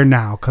take me there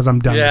now, because I'm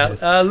done with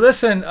this.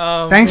 Listen.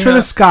 Thanks for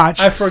the scotch.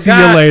 I forgot.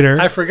 See you later.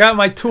 I forgot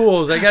my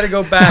tools. I got to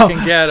go back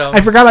and get them.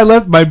 I forgot I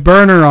left my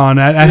burner on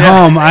at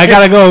home. I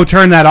got to go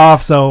turn that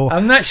off. So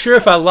I'm not sure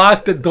if I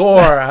locked the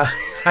door.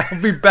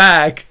 I'll be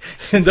back.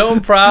 No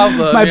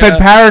problem. My pet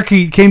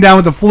parakeet came down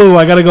with the flu.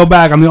 I got to go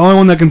back. I'm the only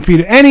one that can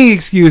feed it. Any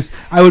excuse,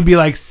 I would be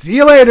like, see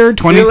you later,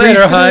 23. See you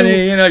later,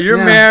 honey. You're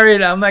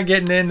married. I'm not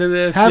getting into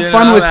this. Have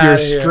fun with your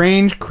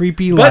strange,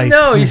 creepy life. But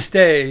no, he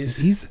stays.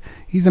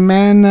 He's a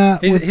man.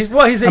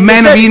 He's a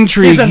man of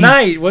intrigue. He's a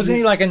knight. Wasn't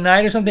he like a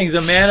knight or something? He's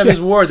a man of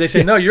his word. They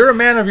say, no, you're a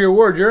man of your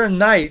word. You're a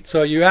knight,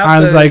 so you have to. I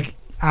was like,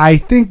 I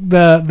think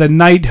the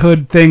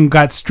knighthood thing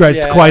got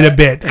stretched quite a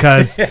bit,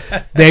 because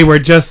they were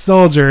just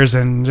soldiers,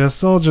 and just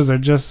soldiers are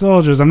just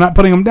soldiers. I'm not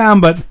putting them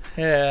down, but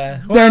they're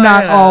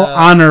not all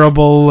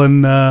honorable,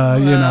 and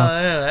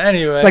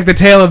Anyway, it's like the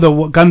tale of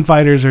the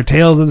gunfighters or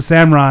tales of the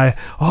samurai.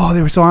 Oh,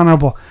 they were so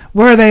honorable.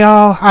 Were they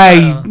all?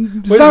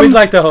 We'd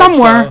like to hope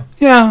somewhere.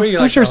 So. Yeah,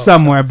 I'm sure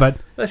somewhere, but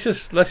let's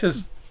just.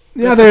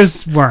 The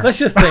others weren't. Let's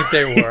just think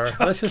they were.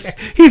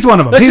 He's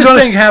one of them. Let's just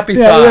think happy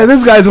thoughts. Yeah,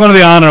 this guy's one of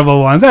the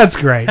honorable ones. That's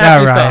great.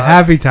 Happy all right, thoughts.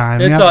 happy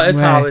time. It's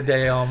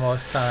holiday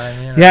almost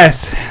time. Yes,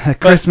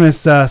 Christmas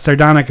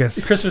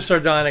Sardonicus. Christmas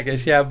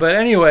Sardonicus, yeah. But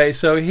anyway,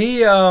 so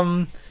he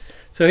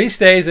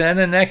stays, and then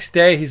the next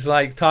day he's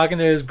like talking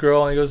to his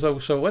girl, and he goes, "Oh,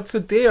 so what's the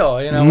deal?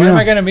 When am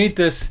I gonna meet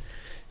this?"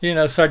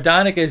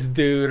 Sardonicus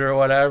dude or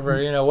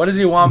whatever, what does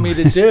he want me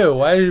to do?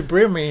 Why did he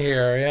bring me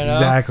here,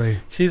 Exactly.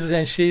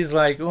 She's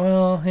like,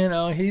 well,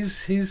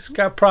 he's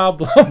got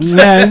problems.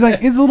 Yeah,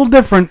 it's a little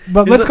different,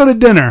 but let's go to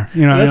dinner,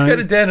 Let's go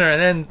to dinner,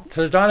 and then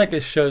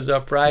Sardonicus shows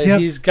up, right? Yep.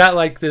 He's got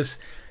like this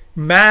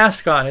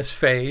mask on his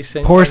face.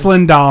 And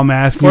porcelain doll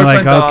mask. And you're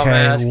like, okay,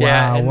 mask,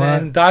 wow, and what?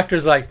 then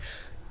doctor's like,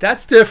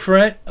 that's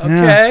different.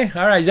 Okay,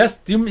 all right,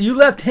 you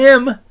left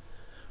him.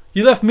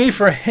 You left me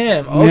for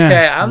him.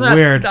 Okay, I'm not.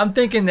 Weird. I'm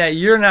thinking that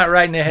you're not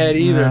right in the head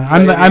either.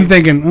 I'm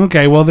thinking,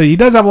 okay, well, he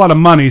does have a lot of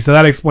money, so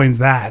that explains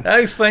that. That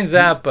explains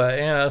that,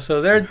 but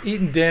so they're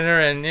eating dinner,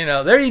 and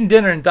they're eating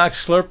dinner, and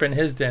Doc's slurping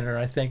his dinner.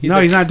 I think. He's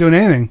not doing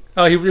anything.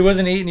 Oh, he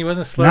wasn't eating. He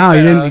wasn't slurping. No, he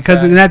didn't,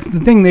 because that's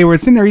the thing. They were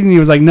sitting there eating. He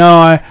was like,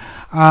 no,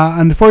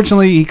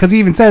 unfortunately, because he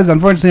even says,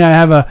 unfortunately, I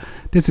have a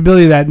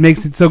disability that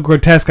makes it so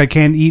grotesque I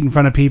can't eat in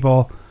front of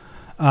people.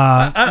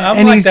 I'm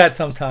and like he's, that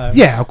sometimes.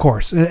 Yeah, of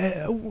course.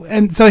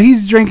 And so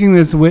he's drinking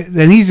this,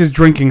 and he's just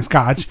drinking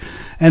scotch,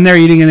 and they're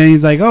eating it, and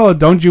he's like, "Oh,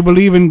 don't you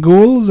believe in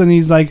ghouls?" And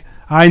he's like,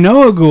 "I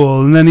know a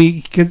ghoul." And then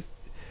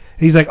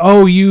he's like,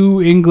 "Oh,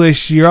 you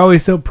English, you're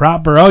always so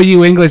proper. Oh,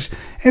 you English."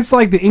 It's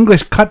like the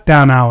English cut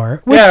down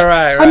hour. Which Yeah,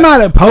 right. I'm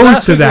not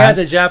opposed to We that. had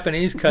the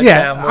Japanese cut Yeah,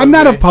 down. I'm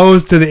not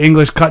opposed to the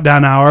English cut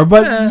down hour,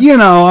 but you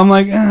know, I'm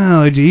like,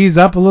 oh, geez,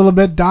 up a little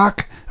bit,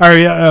 Doc,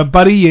 or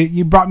buddy,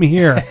 you brought me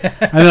here.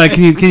 I'm like,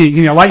 can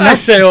you lighten up? I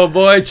say, oh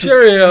boy,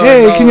 cheerio.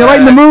 Hey, can you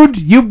lighten the mood?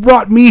 You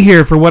brought me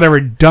here for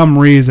whatever dumb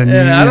reason.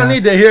 Yeah, I don't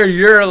need to hear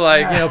your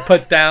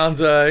put downs,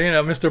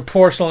 Mr.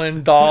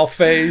 Porcelain doll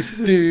face,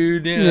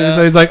 dude. Yeah,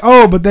 so he's like,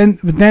 oh, but then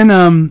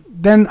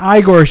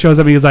Igor shows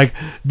up and he's like,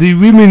 the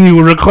women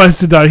you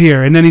requested are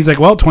here, and then he's like,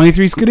 well,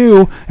 23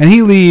 skidoo, and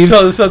he leaves.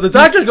 So the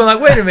doctor's going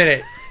like, wait a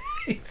minute,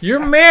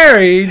 you're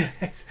married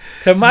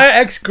to my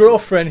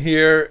ex-girlfriend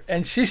here,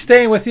 and she's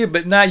staying with you,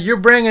 but now you're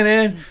bringing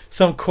in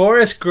some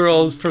chorus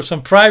girls for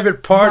some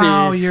private party.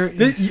 Wow,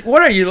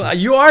 what are you?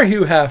 You are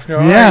Hugh Hefner,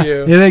 aren't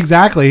you? Yeah,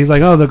 exactly. He's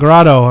like, oh, the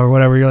grotto or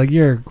whatever. You're like,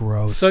 you're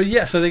gross. So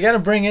they got to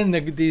bring in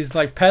these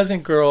like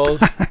peasant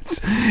girls.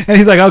 And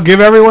he's like, I'll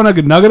give everyone a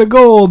nugget of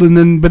gold,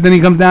 but then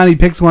he comes down, he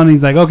picks one, and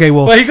he's like, okay,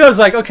 well. Well, he goes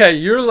like, okay,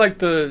 you're like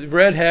the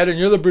redhead, and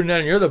you're the brunette,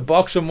 and you're the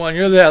buxom one,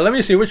 you're that. Let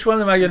me see, which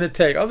one am I going to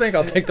take? I think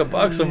I'll take the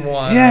buxom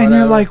one. Yeah, and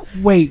you're like,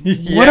 wait,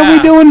 what are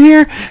we doing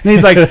here? And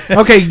he's like,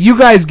 okay, you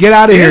guys get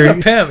out of here.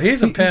 He's a pimp.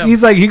 He's a pimp.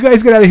 He's like, you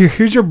guys get out of here.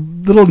 Here's your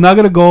little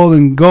nugget of gold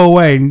and go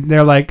away. And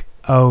they're like,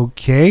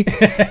 okay.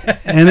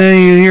 And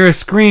then you hear a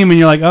scream, and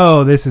you're like,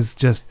 oh, this is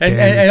just.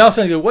 And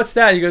also, you go, what's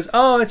that? He goes,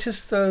 oh, it's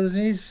just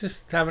he's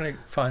just having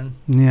fun.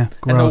 Yeah,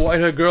 gross.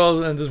 And the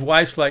girl and his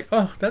wife's like,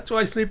 oh, that's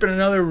why I sleep in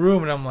another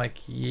room. And I'm like,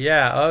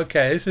 yeah,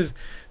 okay,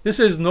 this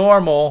is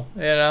normal,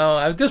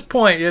 At this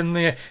point,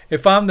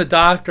 if I'm the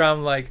doctor,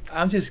 I'm like,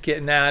 I'm just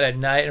getting out at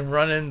night and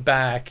running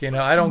back.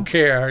 I don't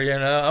care.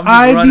 I'm just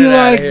I'd running be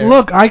out like, of here.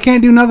 look, I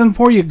can't do nothing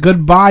for you.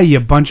 Goodbye, you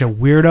bunch of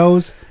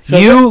weirdos. So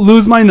you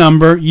lose my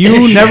number.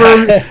 You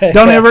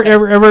don't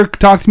ever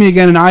talk to me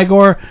again. And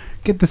Igor,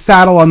 get the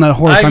saddle on the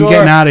horse. Igor, I'm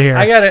getting out of here.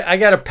 I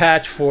got a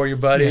patch for you,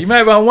 buddy. Yeah.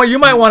 You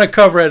might want to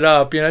cover it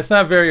up. It's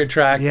not very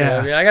attractive.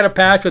 Yeah. I got a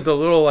patch with a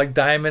little like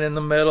diamond in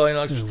the middle.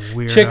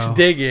 Chicks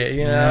dig it.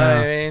 You know what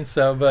I mean?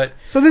 So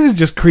this is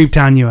just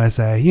Creeptown,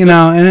 USA.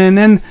 And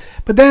then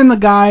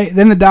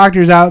the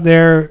doctor's out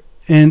there,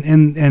 and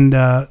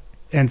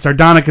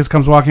Sardonicus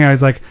comes walking out.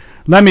 He's like,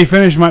 let me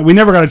finish we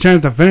never got a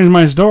chance to finish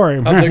my story.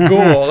 Of the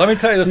ghoul. Let me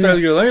tell you the story of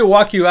the ghoul. Let me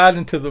walk you out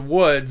into the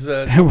woods.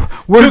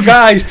 Two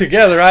guys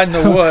together out in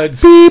the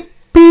woods. Beep,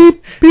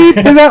 beep, beep.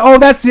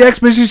 That's the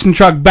exposition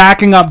truck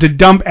backing up to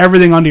dump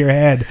everything onto your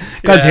head.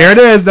 Because here it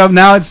is.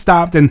 Now it's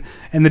stopped, and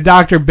the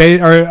doctor,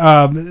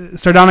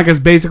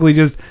 Sardonicus basically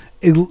just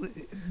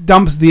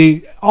dumps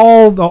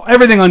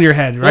everything on your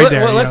head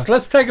there.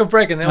 Let's take a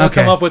break, and then we'll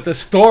come up with the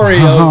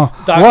story of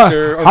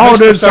Dr. How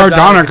did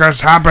Sardonicus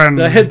happen?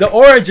 The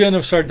origin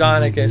of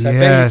Sardonicus. I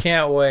bet you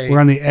can't wait. We're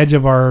on the edge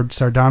of our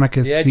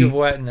Sardonicus The edge seats. of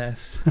wetness.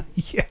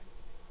 Yeah.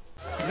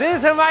 This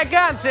is my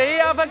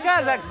country of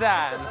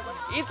Kazakhstan.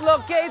 It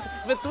locates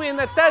between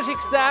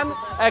Tajikistan,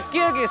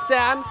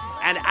 Kyrgyzstan,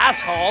 and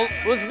assholes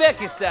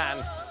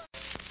Uzbekistan.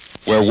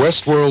 Where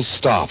Westworld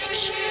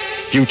stops,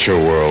 Future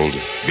World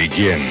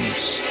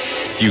begins.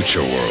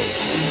 Future World,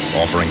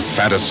 offering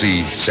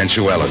fantasy,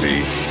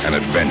 sensuality, and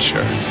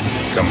adventure.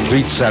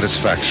 Complete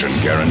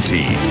satisfaction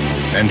guaranteed.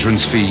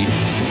 Entrance fee,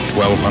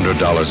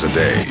 $1,200 a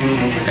day.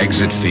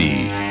 Exit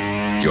fee,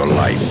 your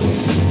life.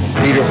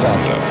 Peter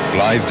Fonda,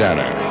 Blythe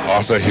Danner,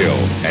 Arthur Hill,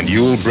 and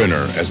Yul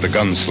Brynner as the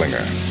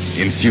gunslinger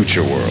in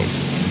Future World.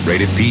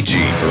 Rated PG,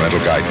 parental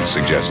guidance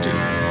suggested.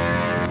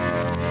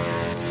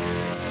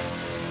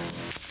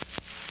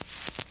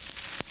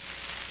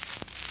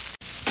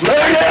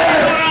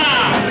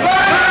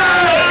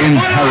 In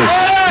Paris,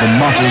 the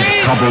mottled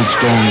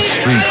cobblestone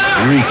streets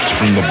reeked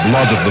from the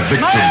blood of the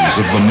victims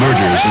of the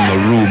murders in the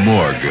Rue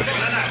Morgue.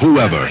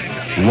 Whoever,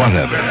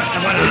 whatever,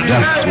 the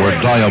deaths were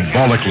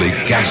diabolically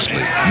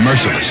ghastly,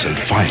 merciless, and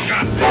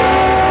final.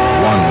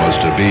 One was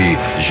to be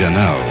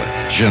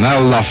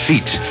Janelle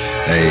Lafitte,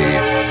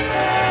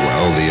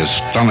 the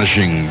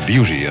astonishing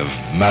beauty of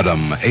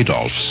Madame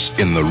Adolph's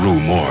in the Rue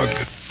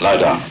Morgue. Lie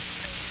down.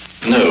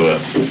 No,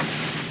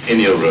 in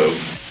your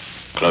robe.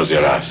 Close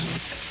your eyes.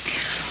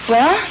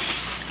 Well,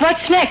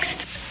 what's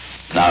next?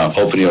 Now,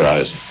 open your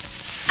eyes.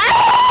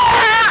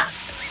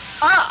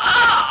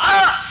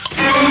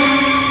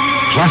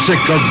 Classic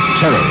of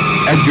terror,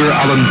 Edgar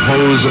Allan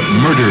Poe's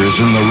Murders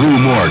in the Rue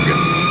Morgue.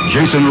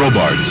 Jason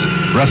Robards,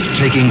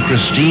 breathtaking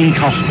Christine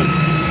Kaufman,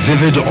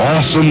 vivid,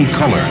 awesome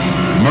color.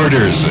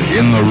 Murders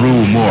in the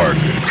Rue Morgue.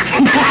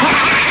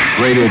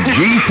 Rated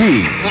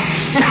GP.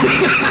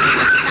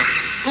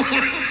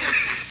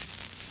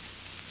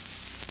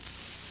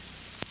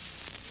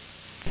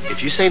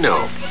 If you say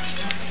no,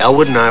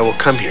 Elwood and I will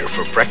come here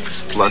for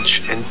breakfast,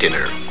 lunch, and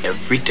dinner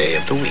every day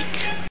of the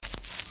week.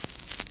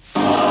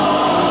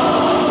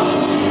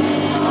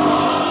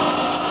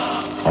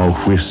 A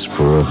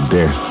whisper of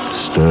death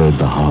stirred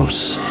the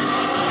house.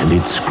 and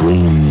it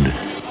screamed,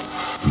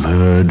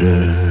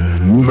 "Murder!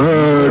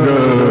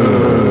 Murder!"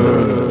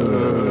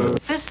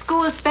 This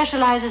school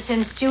specializes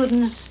in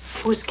students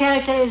whose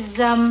character is,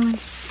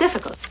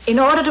 difficult. In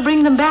order to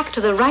bring them back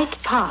to the right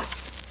path,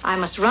 I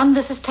must run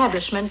this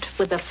establishment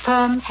with a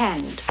firm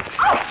hand.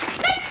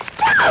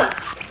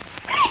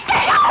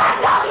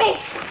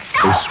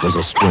 This was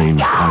a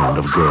strange kind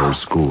of girls'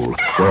 school,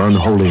 where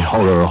unholy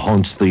horror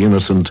haunts the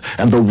innocent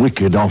and the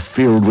wicked are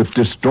filled with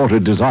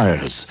distorted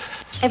desires.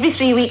 Every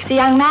 3 weeks, a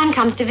young man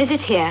comes to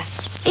visit here.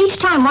 Each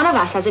time, one of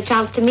us has a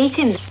chance to meet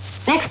him.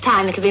 Next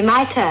time, it'll be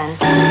my turn.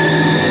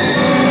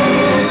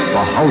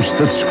 The House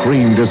That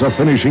Screamed is a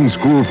finishing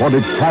school for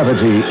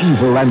depravity,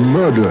 evil, and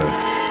murder.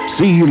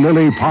 See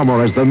Lily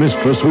Palmer as the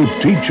mistress who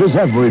teaches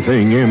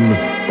everything in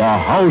The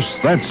House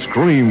That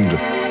Screamed,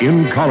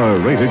 in color,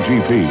 rated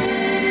GP.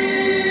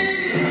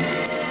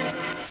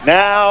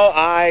 Now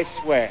I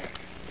swear,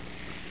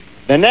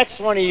 the next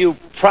one of you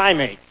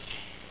primates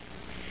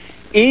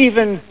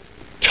even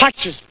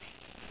touches me.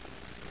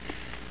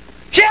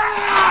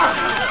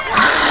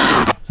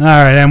 All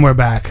right, and we're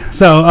back.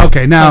 So,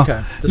 okay,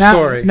 now,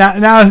 story.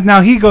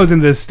 Now he goes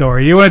into this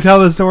story. You want to tell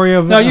the story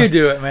of? No, you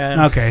do it, man.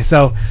 Okay,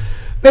 so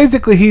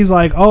basically he's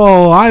like,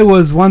 "Oh, I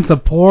was once a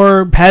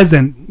poor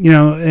peasant,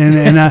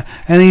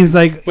 and he's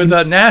like with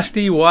a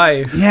nasty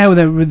wife. Yeah,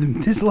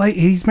 with this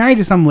he's married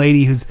to some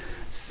lady who's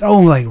so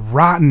like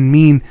rotten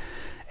mean,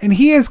 and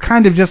he is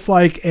kind of just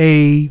like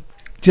I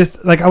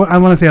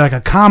want to say like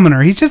a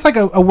commoner. He's just like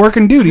a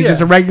working dude. He's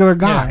just a regular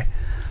guy. Yeah.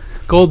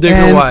 Gold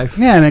digger wife.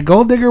 Yeah, and a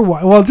gold digger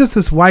wife. Well, just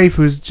this wife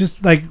who's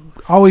just like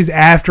always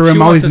after him,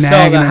 she always wants to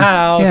nagging sell the him.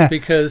 house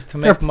because to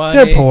make money.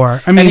 They're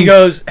poor. I mean, and he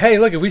goes, "Hey,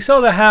 look, if we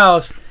sell the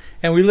house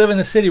and we live in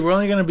the city, we're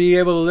only going to be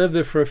able to live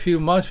there for a few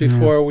months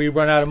before we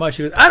run out of money."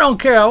 She goes, "I don't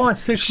care. I want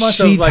 6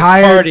 months of like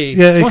party."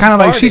 Yeah, kind of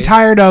like she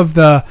tired of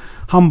the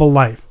humble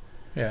life.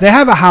 Yeah. They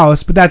have a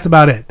house, but that's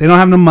about it. They don't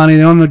have no money.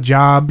 They don't have no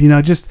job.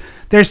 Just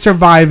they're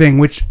surviving,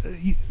 which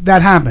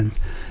that happens.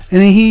 And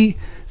then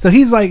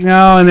he's like,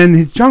 no, and then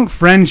his drunk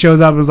friend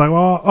shows up and is like,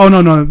 well, oh,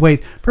 no,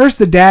 wait. First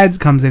the dad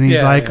comes in. He's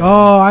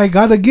oh, I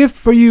got a gift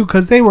for you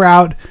because they were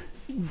out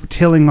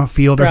tilling a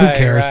field or who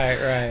cares.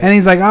 Right. And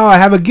he's like, oh, I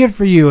have a gift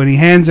for you. And he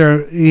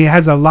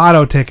has a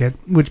lotto ticket,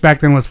 which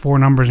back then was 4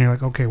 numbers. And you're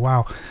like, okay,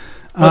 wow.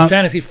 Well,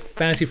 Fantasy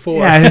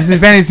 4. Yeah,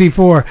 it's Fantasy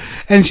 4.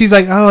 And she's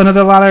like, oh,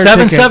 another lotto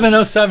ticket.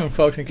 7707,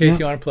 folks, in case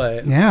you want to play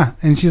it. Yeah,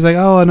 and she's like,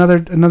 oh,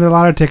 another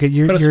lotto ticket.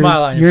 You're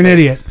smile on you're an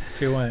idiot.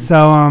 If you win.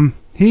 So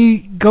he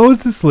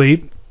goes to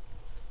sleep.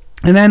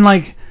 And then,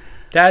 like...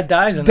 Dad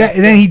dies in that.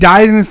 And then he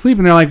dies in his sleep,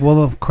 and they're like,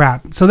 well,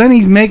 crap. So then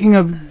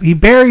he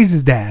buries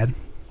his dad.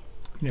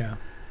 Yeah.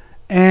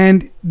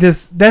 And that's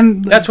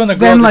when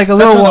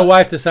the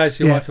wife decides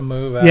she wants to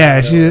move out. Yeah,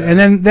 and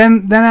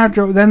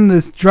then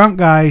this drunk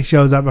guy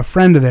shows up, a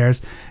friend of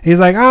theirs. He's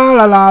like, oh,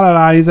 la, la, la,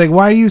 la. He's like,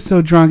 why are you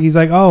so drunk? He's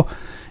like, oh,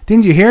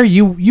 didn't you hear?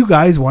 You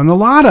guys won the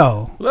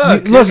lotto.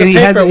 Look, and he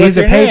has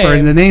a paper,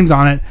 and the name's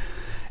on it.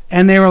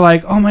 And they were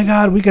like, oh, my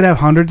God, we could have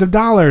hundreds of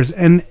dollars.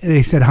 And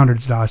they said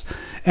hundreds of dollars.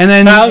 And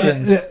then...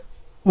 Thousands.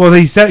 Well,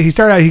 he started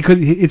out,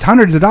 it's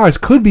hundreds of dollars.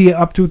 Could be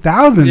up to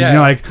thousands.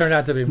 Yeah, it turned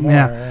out to be more.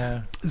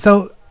 Yeah.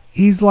 So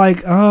he's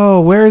like,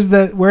 oh, where's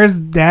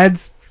Dad's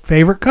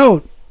favorite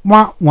coat?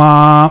 Wah,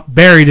 wah,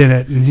 buried in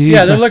it. And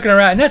they're looking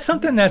around. And that's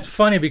something that's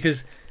funny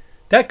because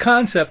that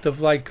concept of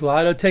like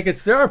lotto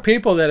tickets, there are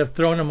people that have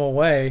thrown them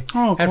away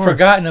and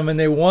forgotten them, and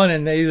they won,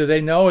 and either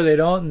they know or they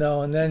don't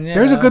know, and then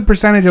there's a good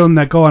percentage of them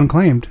that go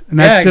unclaimed. And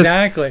that's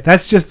exactly.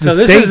 That's just so.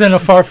 This isn't a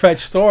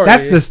far-fetched story.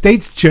 That's the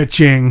state's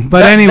cha-ching.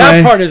 But anyway,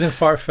 that part isn't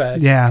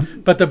far-fetched. Yeah.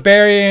 But the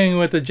burying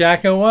with the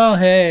jacket, well,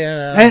 hey,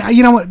 and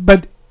you know what?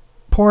 But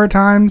poor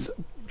times,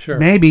 sure,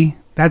 maybe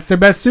that's their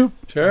best soup.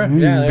 Sure,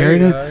 there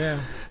you go.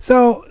 Yeah.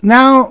 So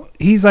now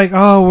he's like,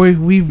 oh,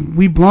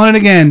 we've blown it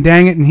again,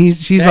 dang it, and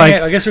she's like,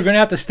 I guess we're gonna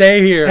have to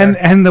stay here.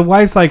 And the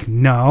wife's like,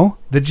 no,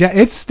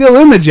 it's still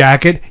in the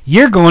jacket.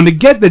 You're going to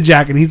get the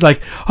jacket. And he's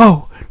like,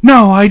 oh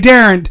no, I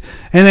daren't.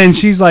 And then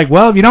she's like,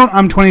 well, if you don't,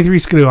 I'm 23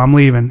 skidoo. I'm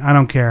leaving. I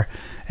don't care.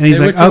 And he's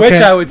like, okay.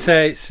 Which I would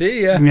say,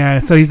 see ya.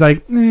 Yeah. So he's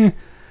like,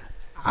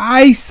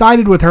 I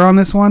sided with her on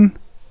this one.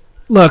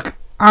 Look,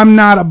 I'm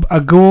not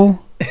a ghoul.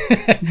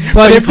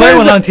 But if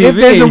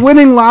there's a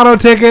winning lotto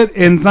ticket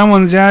in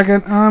someone's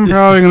jacket, I'm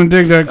probably going to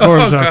dig that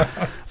corpse up.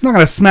 I'm not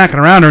going to smack it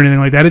around or anything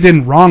like that. It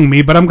didn't wrong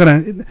me, but I'm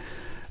going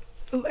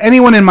to...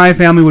 Anyone in my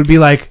family would be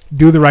like,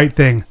 do the right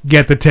thing,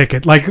 get the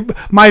ticket. Like,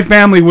 my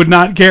family would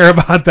not care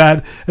about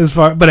that as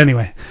far... But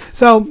anyway,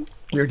 so...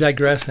 You're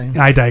digressing.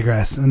 I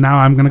digress, and now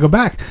I'm going to go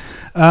back.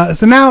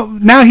 So now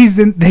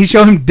they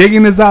show him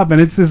digging this up,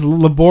 and it's this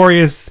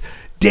laborious...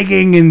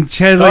 digging and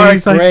chiseling.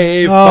 He's like,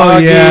 grave, oh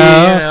foggy,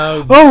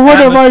 yeah, oh what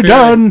have I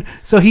done?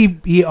 So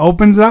he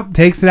opens it up,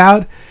 takes it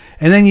out,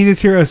 and then you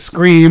just hear a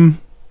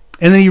scream,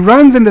 And then he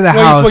runs into the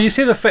house. Well, you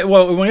see the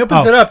when he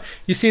opens it up,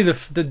 you see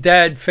the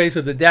dad face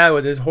of the dad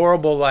with his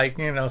horrible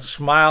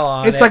smile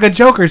on it. It's like a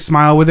Joker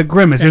smile with a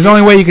grimace. There's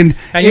only way you can.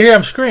 And you hear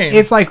him scream.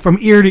 It's like from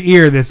ear to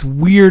ear, this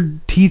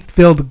weird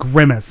teeth-filled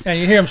grimace. And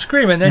you hear him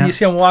scream, and then you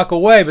see him walk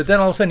away. But then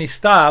all of a sudden he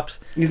stops.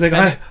 He's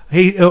like,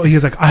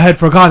 he's like, I had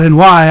forgotten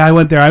why I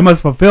went there. I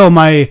must fulfill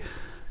my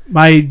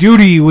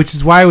duty, which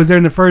is why I was there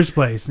in the first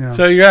place. You know?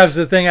 So he grabs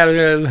the thing out of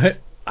there.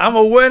 I'm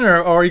a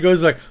winner, or he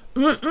goes like.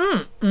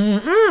 And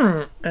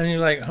you're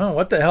like, oh,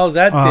 what the hell is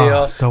that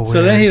deal? So weird.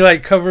 So then he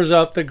covers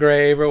up the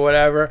grave or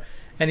whatever,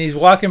 and he's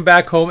walking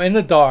back home in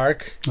the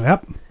dark.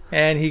 Yep.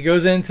 And he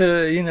goes into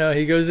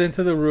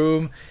the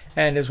room,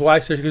 and his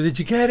wife says, she goes, did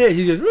you get it?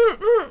 He goes,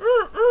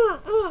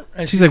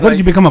 and she's like, what, did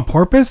you become a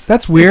porpoise?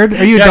 That's weird.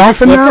 Are you a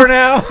dolphin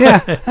now?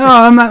 Yeah.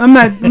 Oh, I'm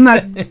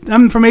not.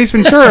 I'm from Ace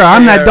Ventura.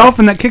 I'm that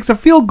dolphin that kicks a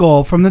field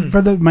goal for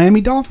the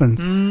Miami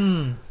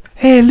Dolphins.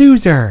 Hey,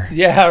 loser.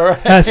 Yeah,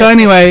 right. So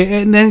anyway,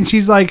 and then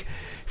she's like,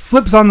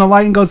 flips on the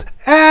light and goes,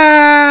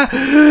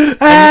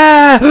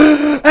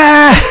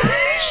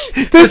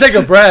 Take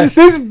a breath.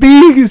 This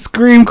big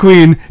scream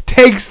queen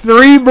takes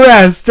 3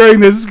 breaths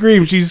during this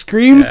scream. She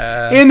screams,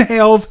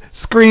 inhales,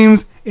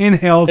 screams,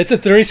 inhales. It's a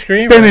 3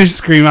 scream. Finish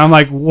scream. I'm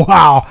like,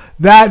 wow,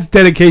 that's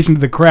dedication to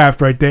the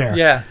craft right there.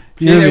 Yeah.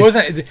 It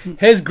wasn't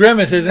his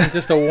grimace isn't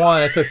just a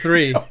 1, it's a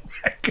 3. Oh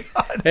my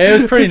god.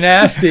 It was pretty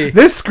nasty.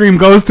 This scream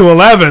goes to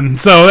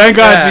 11, so thank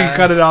God she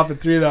cut it off at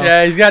 3 though.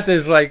 Yeah, he's got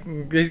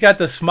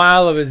the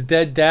smile of his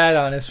dead dad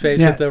on his face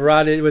with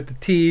the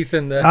teeth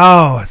and the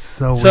it's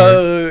so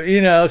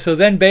weird. So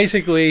then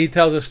basically he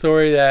tells a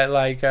story that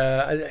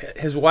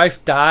his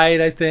wife died,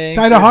 I think.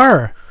 Died of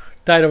horror.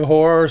 Died of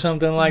horror or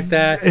something like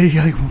that.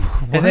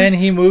 And then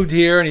he moved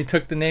here and he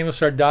took the name of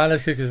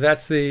Sardonicus because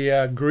that's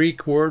the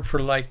Greek word for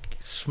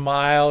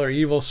smile or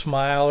evil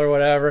smile or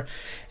whatever,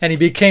 and he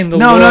became the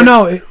Lord.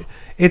 No.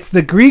 It's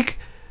the Greek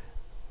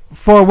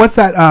for what's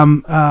that?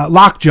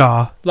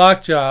 Lockjaw.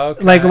 Lockjaw.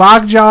 Okay. Like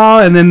lockjaw,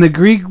 and then the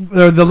Greek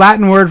or the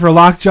Latin word for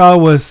lockjaw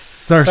was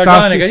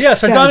sardonicus. Yeah,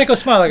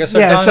 sardonicus smile, like a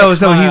sardonic so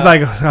smile. He's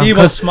like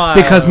evil smile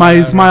because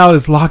my smile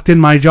is locked in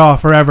my jaw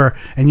forever,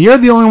 and you're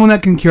the only one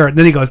that can cure it.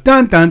 Then he goes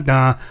dun dun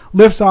dun,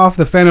 lifts off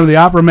the Phantom of the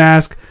Opera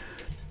mask,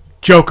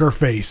 Joker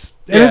face.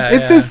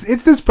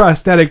 It's this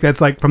prosthetic that's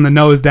from the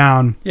nose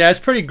down. Yeah, it's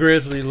pretty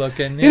grisly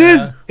looking. It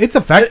is. It's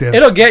effective.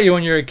 It'll get you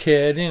when you're a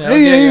kid.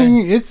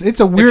 It's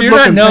a weird. If you're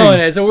looking not knowing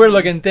thing. It's a weird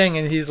looking thing,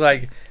 and he's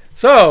like,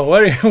 "So,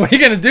 what are you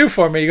gonna do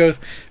for me?" He goes,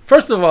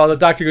 first of all, the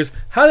doctor goes,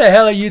 "How the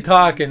hell are you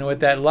talking with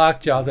that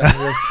lockjaw thing?"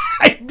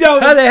 I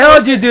don't. How the hell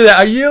did you do that?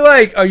 Are you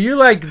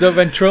like the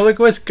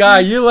ventriloquist guy?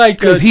 Are you like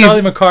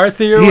Charlie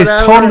McCarthy or whatever? He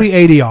is totally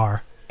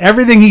ADR.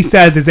 Everything he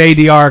says is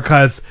ADR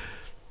because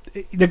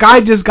the guy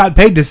just got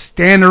paid to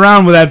stand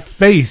around with that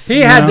face.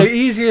 He had the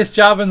easiest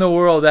job in the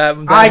world.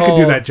 I could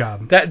do that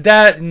job.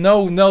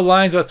 No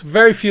lines.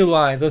 Very few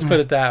lines. Let's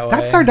put it that way.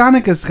 That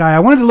Sardonicus guy, I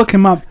wanted to look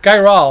him up. Guy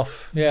Rolfe.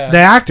 Yeah. The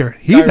actor.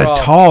 He's a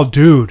tall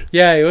dude.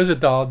 Yeah, he was a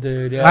tall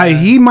dude. Yeah.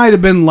 He might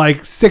have been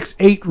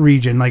 6'8"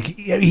 region.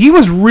 He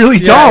was really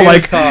tall.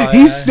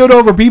 He stood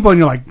over people, and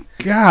you're like,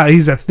 God,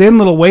 he's a thin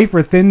little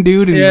wafer thin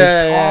dude, and he's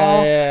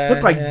tall.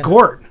 Looked like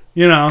Gort,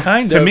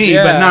 kind of, to me,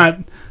 but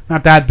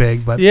not that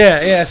big, but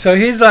So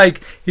he's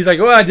like,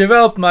 well, I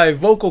developed my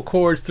vocal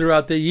cords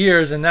throughout the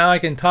years, and now I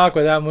can talk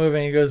without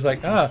moving. He goes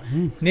like,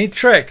 neat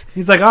trick.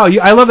 He's like,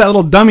 I love that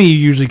little dummy you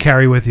usually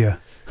carry with you.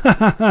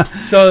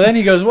 So then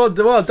he goes, well,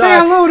 Doc, say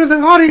hello to the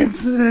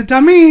audience,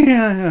 dummy.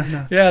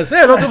 Yeah, say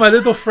hello to my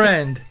little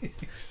friend.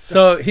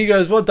 So he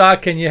goes, well,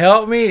 Doc, can you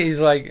help me? He's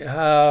like,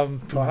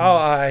 I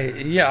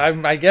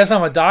guess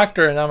I'm a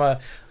doctor and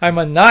I'm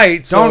a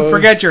knight. So don't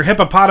forget your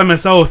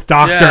hippopotamus oath,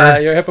 doctor. Yeah,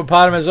 your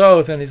hippopotamus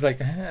oath. And he's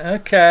like,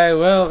 okay,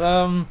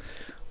 well,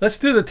 let's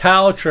do the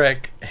towel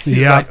trick.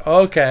 He's like,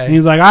 okay.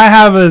 He's like, I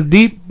have a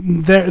deep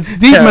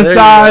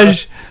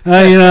massage.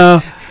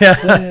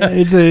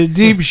 It's a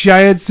deep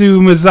shiatsu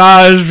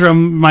massage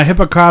from my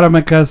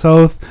hippopotamus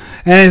oath.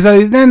 And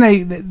so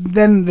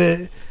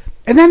then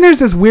there's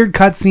this weird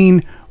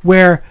cutscene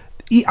where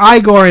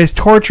Igor is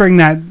torturing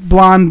that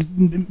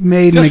blonde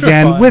maiden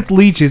again with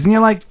leeches, and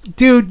you're like,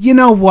 dude, you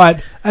know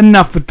what?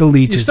 Enough with the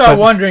leeches. You start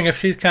wondering if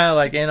she's kind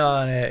of in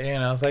on it,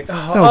 It's like,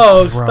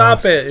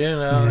 stop it,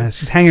 Yeah,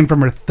 she's hanging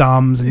from her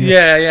thumbs. And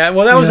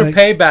Well, that was her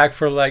payback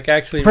for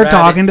actually for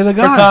talking to the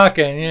guy. For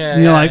talking, yeah.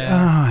 And you're like,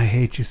 I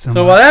hate you so much.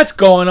 So while that's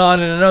going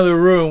on in another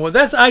room, well,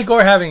 that's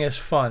Igor having his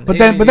fun. But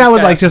that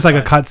was just like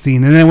a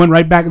cutscene, and then it went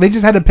right back. They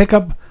just had to pick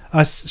up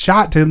a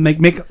shot to make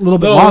a little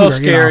bit longer, a little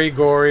scary,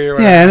 gory, or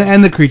whatever. Yeah,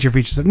 and the creature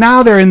features.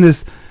 Now they're in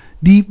this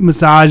deep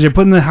massage. They're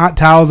putting the hot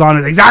towels on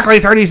it. Exactly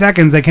 30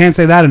 seconds. They can't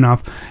say that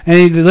enough. And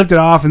they lift it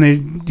off,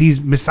 and he's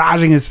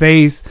massaging his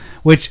face,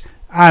 which,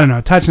 I don't know,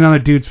 touch another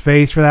dude's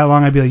face for that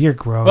long, I'd be like, you're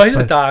gross. Well, he's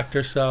a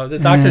doctor, so the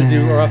doctors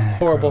do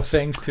horrible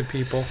things to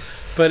people.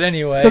 But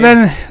anyway. So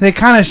then they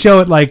kind of show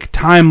it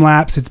time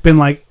lapse. It's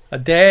been a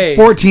day,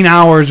 14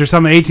 hours or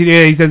something, 18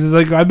 days. He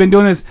says, I've been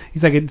doing this.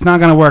 He's like, it's not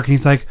going to work. And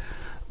he's like,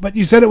 but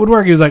you said it would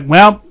work. He was like,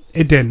 well,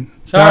 it didn't.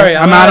 Sorry,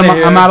 I'm out of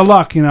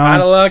luck, Out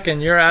of luck,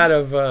 and you're out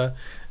of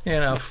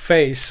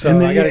face. So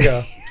And I gotta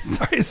go.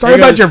 Sorry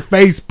about your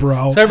face,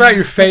 bro. Sorry about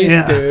your face,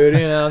 Yeah. dude.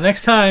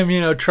 Next time,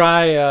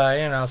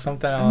 try,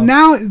 something else.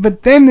 Now,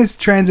 but then this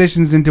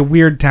transitions into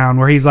Weird Town,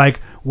 where he's like,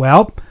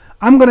 well,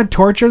 I'm going to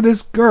torture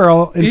this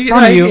girl in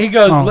front of you. He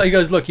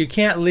goes, look, you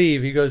can't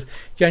leave. He goes,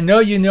 I know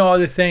you know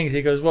other things.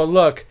 He goes, well,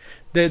 look.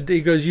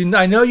 He goes,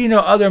 I know you know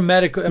other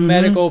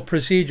medical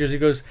procedures. He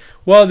goes,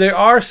 well, there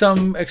are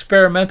some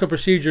experimental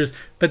procedures,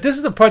 but this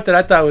is the part that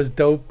I thought was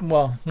dope.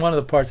 Well, one of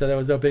the parts that I thought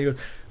was dope. He goes,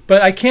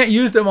 but I can't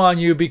use them on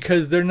you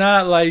because they're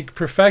not like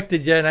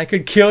perfected yet, and I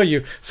could kill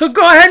you. So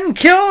go ahead and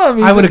kill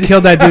him. I would have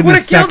killed that dude in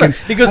a second.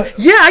 He goes,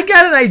 yeah, I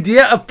got an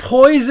idea, a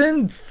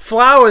poison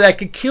flower that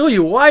could kill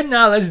you. Why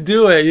not? Let's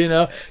do it.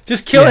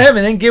 Just kill him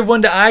and then give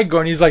one to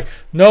Igor. And he's like,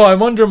 no,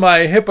 I'm under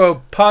my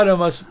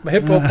Hippocratic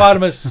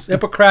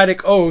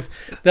oath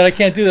that I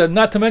can't do that.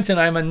 Not to mention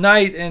I'm a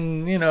knight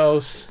in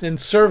in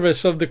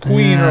service of the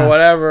queen or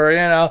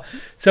whatever.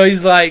 So he's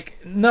like,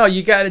 no,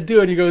 you got to do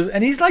it. He goes,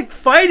 and he's like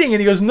fighting,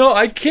 and he goes, no,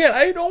 I can't.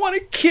 I don't want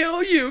to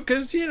kill you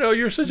because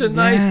you're such a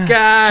nice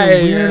guy. So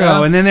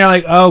weirdo. And then they're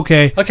like, oh,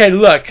 okay. Okay,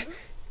 look.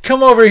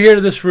 Come over here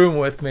to this room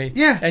with me.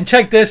 Yeah. And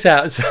check this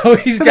out. So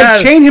they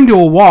chain him to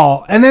a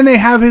wall, and then they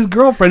have his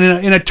girlfriend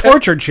in a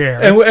torture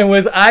chair. And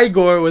with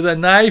Igor with a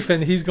knife,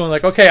 and he's going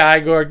like, okay,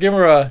 Igor, give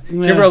her a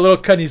little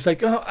cut. And he's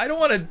like, oh, I don't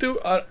want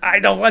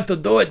to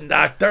do it,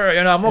 doctor.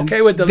 I'm okay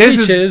with the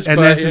leeches.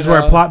 This is where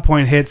a plot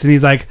point hits, and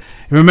he's like,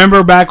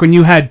 remember back when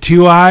you had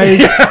two eyes?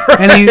 Yeah,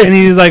 right. And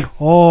he's like,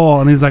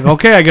 oh, and he's like,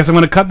 okay, I guess I'm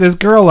going to cut this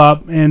girl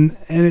up, and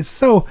it's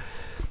so.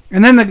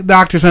 And then the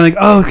doctor's like,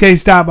 oh, okay,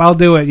 stop, I'll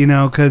do it,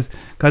 because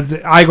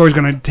Igor's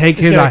going to take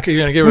his eye.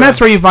 And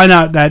that's where you find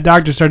out that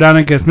Mr.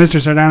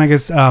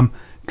 Sardonicus,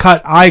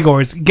 cut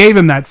Igor's, gave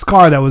him that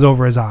scar that was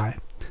over his eye,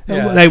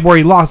 where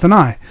he lost an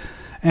eye.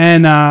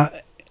 And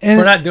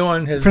for not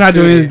doing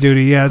his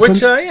duty, yeah.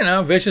 Which,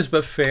 vicious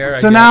but fair.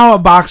 So now a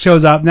box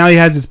shows up. Now he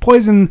has his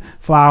poison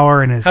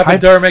flower and his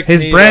hypodermic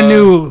his needle. Brand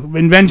new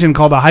invention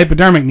called a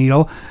hypodermic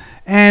needle,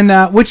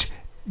 and which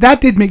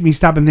that did make me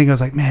stop and think. I was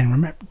like,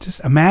 man,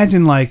 just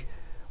imagine like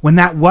when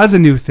that was a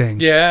new thing.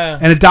 Yeah.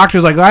 And the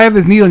doctor's like, I have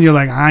this needle, and you're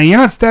like, you're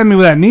not stabbing me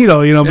with that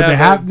needle, but they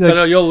have.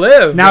 But you'll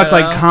live. Now it's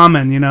like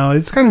common,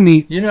 It's kind of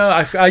neat.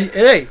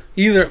 Hey,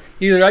 either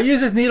I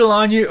use this needle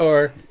on you,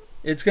 or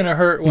it's gonna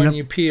hurt when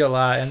you pee a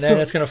lot, and then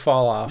it's gonna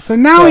fall off. So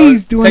now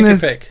he's doing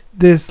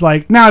this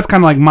like now it's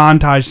kind of like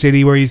Montage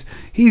City, where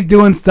he's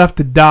doing stuff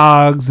to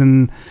dogs,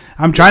 and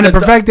I'm trying to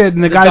perfect it,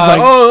 and the guy's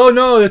like, oh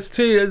no,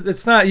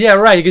 it's not. Yeah,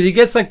 right, because he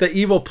gets like the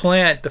evil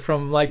plant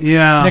from like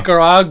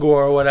Nicaragua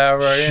or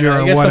whatever.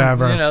 Sure, he gets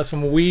whatever.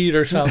 Some weed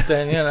or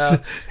something.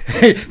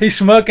 He's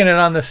smoking it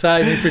on the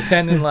side, and he's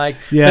pretending like,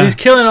 yeah. But he's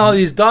killing all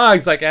these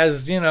dogs, like and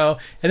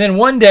then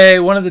one day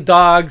one of the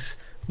dogs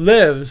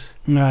lives.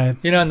 Right.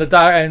 And the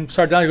dog and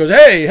Sardonicus goes,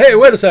 hey,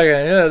 wait a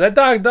second. That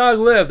dog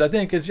lived. I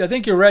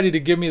think you're ready to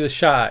give me the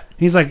shot.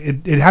 He's like,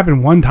 it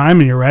happened one time,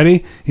 and you're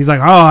ready. He's like,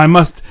 oh, I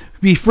must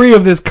be free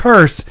of this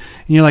curse.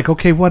 And you're like,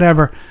 okay,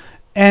 whatever.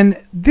 And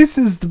this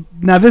is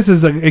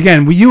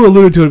again, you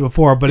alluded to it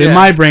before, but in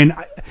my brain,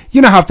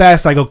 you know how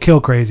fast I go kill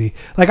crazy.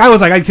 Like I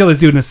was like, I'd kill this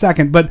dude in a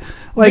second, but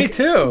like me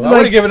too. I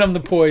would have given him the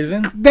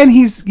poison. Then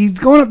he's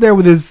going up there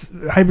with his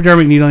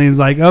hypodermic needle, and he's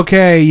like,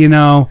 okay,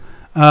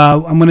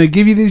 I'm going to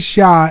give you this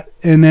shot.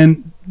 And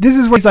then this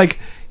is where he's like,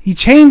 he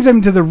chains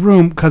him to the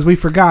room because we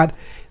forgot.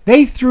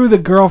 They threw the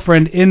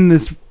girlfriend in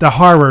the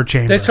horror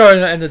chamber. They threw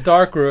her in the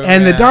dark room.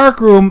 And the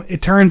dark room,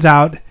 it turns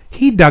out,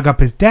 he dug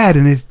up his dad,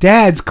 and his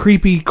dad's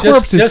creepy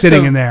corpse is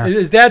sitting in there.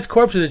 His dad's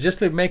corpse is just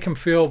to make him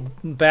feel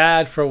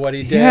bad for what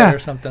he did or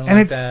something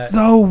like that. And it's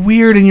so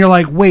weird, and you're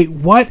like, wait,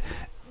 what?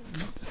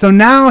 So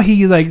now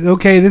he's like,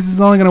 okay, this is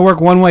only going to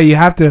work one way. You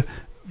have to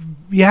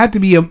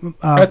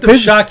be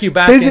shock you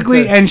back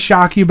physically and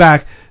shock you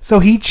back. So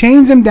he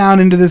chains him down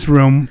into this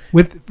room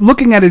with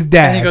looking at his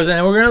dad. And he goes,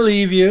 and we're going to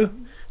leave you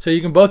so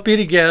you can both be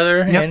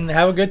together and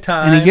have a good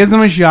time. And he gives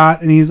him a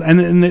shot, and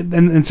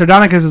and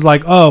Sardonicus is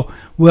like, oh,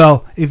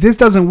 well, if this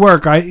doesn't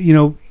work, or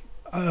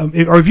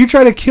if you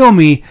try to kill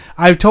me,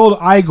 I've told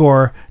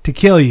Igor to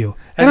kill you.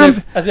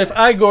 As if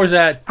Igor's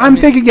at... I'm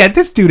thinking,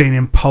 this dude ain't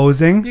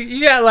imposing.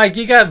 You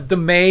got the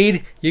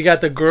maid, you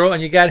got the girl,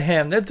 and you got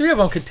him. The three of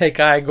them could take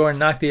Igor and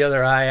knock the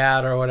other eye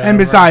out or whatever. And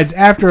besides,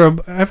 after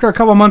a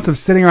couple months of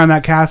sitting around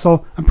that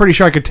castle, I'm pretty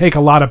sure I could take a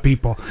lot of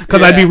people.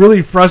 Because I'd be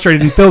really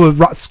frustrated and filled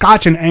with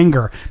scotch and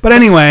anger. But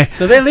anyway...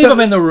 So they leave him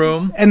in the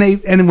room.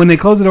 And when they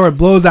close the door, it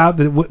blows out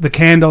the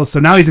candles.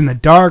 So now he's in the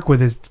dark with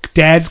his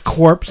dad's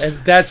corpse.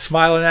 And Dad's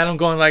smiling at him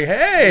going like,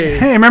 hey,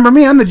 remember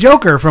me? I'm the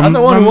Joker from... I'm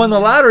the one who won the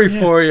lottery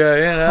for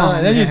you,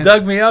 and then you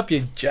dug me up,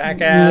 you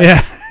jackass.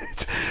 Yeah.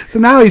 So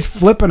now he's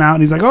flipping out,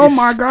 and he's like, oh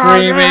my God.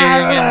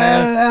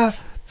 Screaming.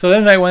 So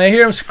then when they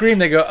hear him scream,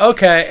 they go,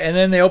 okay, and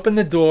then they open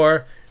the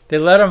door, they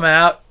let him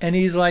out, and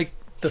he's like,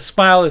 the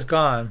smile is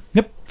gone.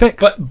 Yep,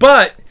 fixed.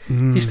 But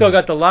he's still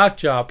got the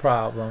lockjaw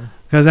problem.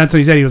 Because that's what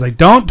he said. He was like,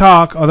 don't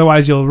talk,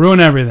 otherwise you'll ruin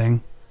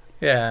everything.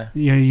 Yeah.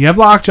 You have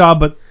lockjaw,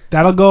 but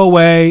that'll go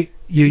away.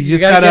 You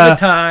just gotta give it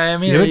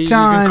time. You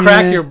can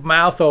crack your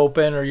mouth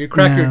open, or you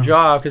crack your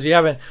jaw, because you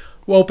haven't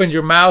opened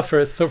your mouth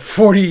for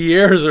 40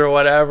 years or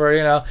whatever,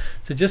 you know.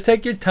 So just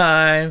take your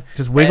time.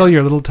 Just wiggle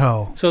your little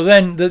toe. So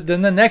then the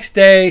next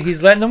day,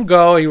 he's letting them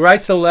go. He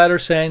writes a letter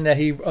saying that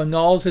he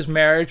annuls his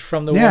marriage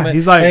from the woman.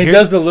 He's like, and he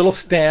does the little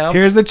stamp.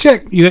 Here's the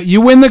chick.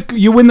 You win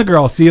the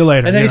girl. See you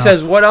later. And then he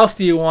says, what else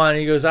do you want?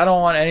 And he goes, I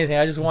don't want anything.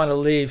 I just want to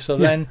leave. So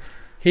then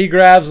he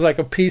grabs like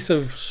a piece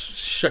of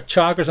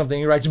chalk or something.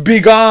 He writes, "Be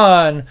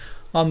gone,"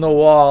 on the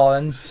wall.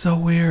 And so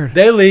weird.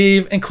 They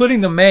leave, including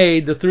the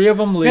maid. The three of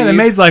them leave. Yeah, the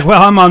maid's like,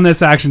 well, I'm on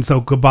this action,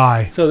 so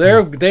goodbye. So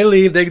they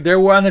leave.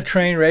 They're on the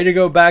train, ready to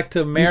go back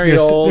to merry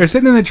old. They're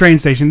sitting in the train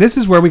station. This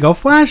is where we go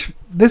flash.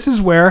 This is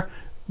where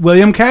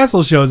William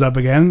Castle shows up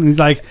again. He's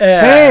like,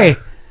 hey.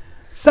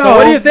 So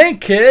what do you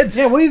think, kids?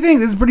 Yeah, what do you think?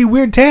 This is a pretty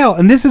weird tale.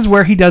 And this is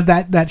where he does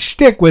that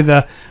shtick with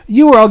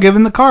you were all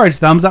given the cards,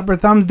 thumbs up or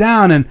thumbs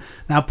down, and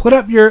now put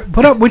up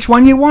which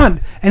one you want.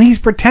 And he's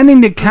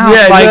pretending to count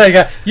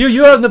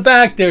you up in the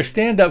back there,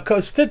 stand up,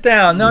 sit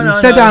down.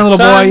 No, sit down, little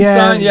boy.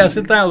 Yeah,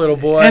 sit down, little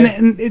boy.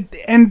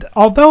 And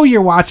although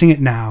you're watching it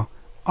now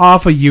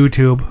off of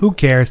YouTube, who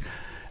cares?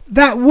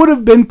 That would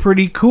have been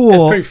pretty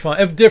cool. It's pretty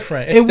fun. It's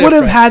different. It would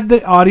have had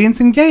the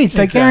audience engaged.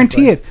 Exactly. I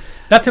guarantee it.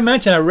 Not to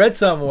mention, I read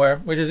somewhere,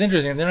 which is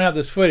interesting. They don't have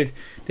this footage.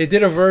 They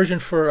did a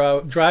version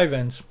for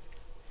drive-ins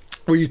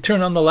where you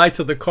turn on the lights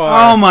of the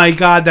car. Oh my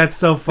God, that's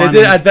so funny.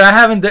 They did, but I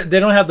haven't.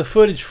 They don't have the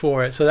footage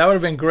for it, so that would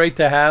have been great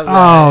to have.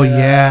 Oh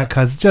yeah,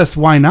 because just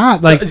why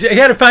not? Like so you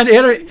had to find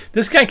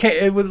this guy.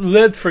 It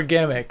lived for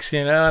gimmicks,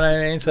 you know what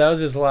I mean? So that was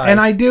his life. And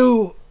I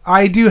do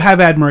have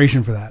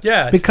admiration for that.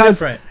 Yeah, it's because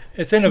different.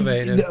 It's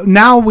innovative.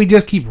 Now we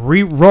just keep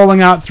rolling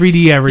out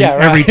 3D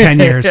every 10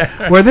 years.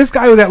 Where this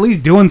guy was at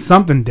least doing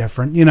something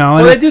different, you know.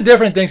 Well, they do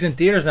different things in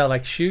theaters now,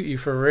 like shoot you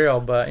for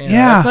real, but you know,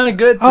 that's not a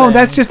good thing. Oh,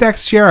 that's just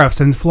ex-sheriffs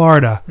in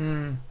Florida.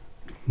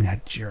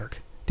 That jerk.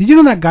 Did you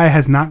know that guy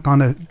has not gone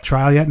to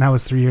trial yet, and that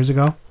was 3 years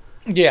ago?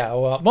 Yeah,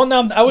 well,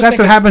 no, I was. That's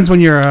what happens when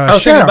you're a I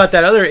was thinking about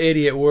that other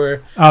idiot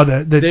where. Oh,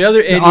 the other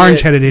idiot,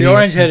 orange-headed idiot. The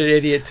orange-headed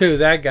idiot too.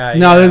 That guy.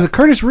 No, there's a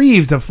Curtis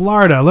Reeves of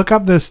Florida. Look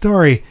up this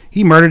story.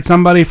 He murdered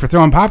somebody for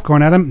throwing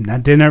popcorn at him.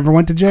 That didn't ever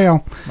went to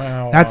jail.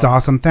 Wow, that's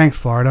awesome. Thanks,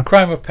 Florida.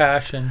 Crime of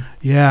passion.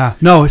 Yeah.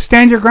 No,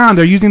 stand your ground.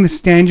 They're using the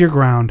stand your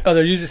ground. Oh,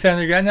 they're using stand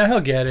your ground. Now he'll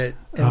get it.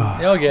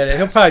 He'll get it.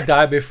 He'll probably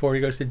die before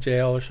he goes to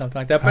jail or something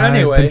like that. But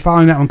anyway, I've been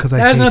following that one because I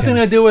hate him. That has nothing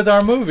to do with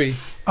our movie.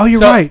 Oh,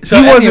 you're right. So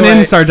he wasn't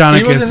in Sardonicus.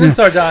 He wasn't in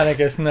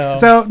Sardonicus, no.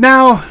 So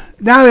now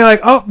they're like,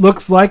 oh,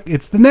 looks like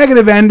it's the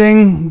negative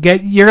ending.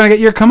 You're gonna get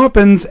your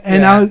comeuppance,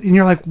 and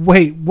you're like,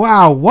 wait,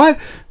 wow, what?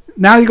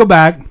 Now you go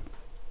back,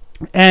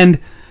 and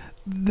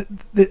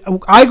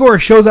Igor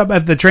shows up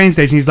at the train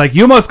station. He's like,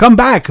 you must come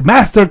back.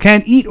 Master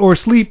can't eat or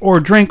sleep or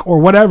drink or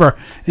whatever.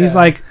 And he's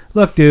like,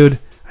 look, dude,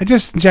 I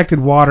just injected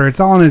water. It's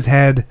all in his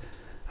head.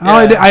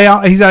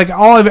 He's like,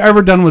 all I've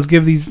ever done was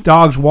give these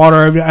dogs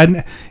water.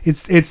 And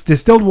it's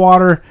distilled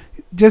water.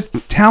 Just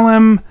tell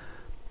him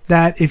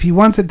that if he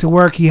wants it to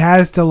work, he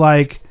has to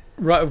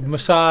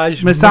massage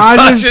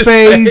his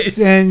face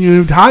and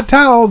use hot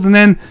towels, and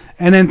then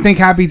think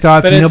happy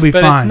thoughts, and he'll be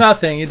fine. But it's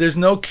nothing. There's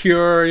no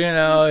cure. You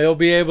know, he'll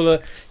be able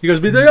to. He goes,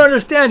 but they don't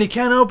understand. He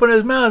can't open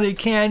his mouth. He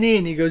can't eat.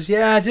 And he goes,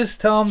 yeah, just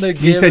tell him to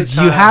give. He said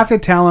you have to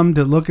tell him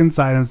to look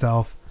inside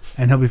himself,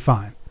 and he'll be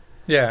fine.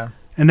 Yeah.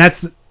 And that's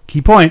the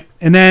key point.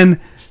 And then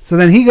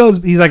he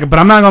goes. He's like, but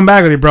I'm not going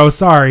back with you, bro.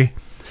 Sorry.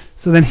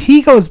 So then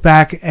he goes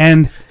back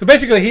and... So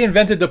basically he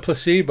invented the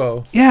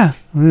placebo. Yeah,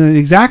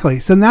 exactly.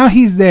 So now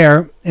he's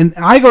there, and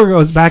Igor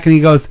goes back and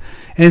he goes...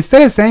 And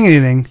instead of saying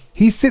anything,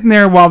 he's sitting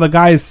there while the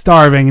guy is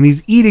starving, and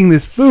he's eating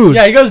this food.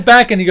 Yeah, he goes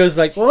back and he goes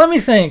like, well, let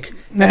me think.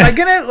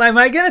 Am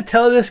I gonna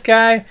tell this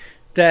guy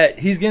that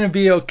he's gonna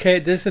be okay,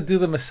 just to do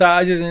the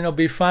massages and he'll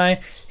be fine?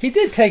 He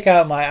did take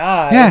out my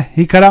eye. Yeah,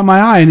 he cut out my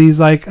eye, and he's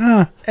like,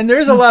 And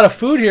there's a lot of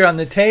food here on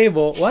the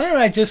table. Why don't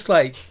I just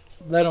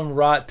let him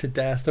rot to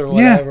death or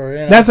whatever? Yeah,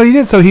 you know? That's what he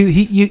did. So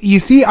you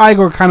see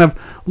Igor kind of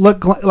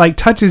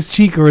touch his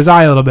cheek or his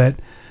eye a little bit,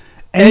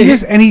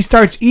 and he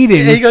starts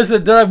eating. And he goes to the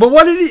doctor, but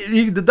what did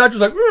he? The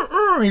doctor's like,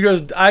 he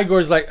goes.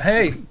 Igor's like,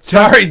 hey,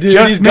 sorry,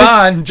 dude, he's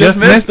gone. Just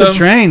missed the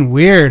train.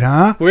 Weird,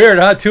 huh?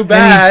 Too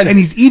bad. And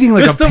he's eating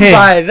like a pig. Just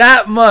by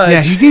that much.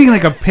 Yeah, he's eating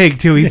like a pig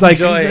too. He's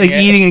like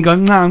eating and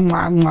going, mwah,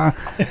 mwah,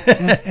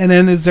 mwah. And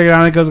then it's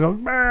it goes,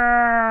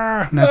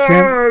 and that's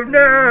it.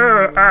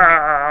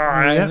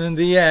 And in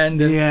the end,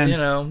 you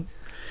know,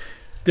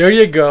 there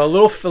you go. A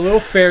little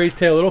fairy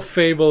tale, a little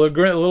fable, a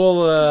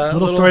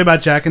little story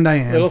about Jack and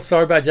Diane. Little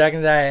story about Jack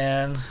and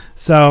Diane.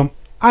 So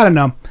I don't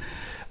know.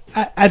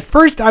 At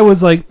first I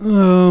was like,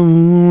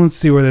 let's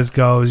see where this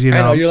goes. You know,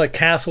 I know you're like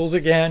castles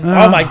again.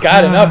 Oh my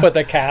God, enough with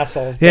the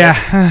castles.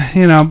 Yeah,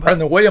 you know.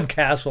 And the William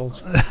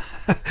Castles.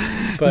 But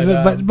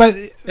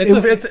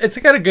it's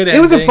got a good ending. It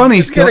was a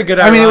funny story.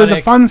 It was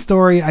a fun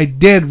story. I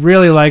did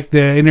really like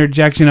the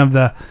interjection of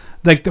the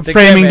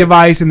framing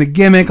device and the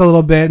gimmick a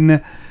little bit.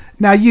 And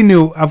now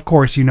of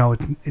course,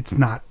 it's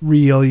not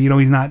real. You know,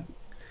 he's not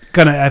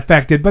gonna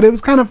affect it, but it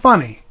was kind of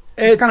funny.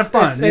 It's kind of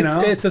fun, you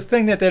know. It's a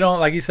thing that they don't,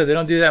 like you said, they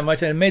don't do that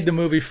much, and it made the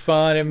movie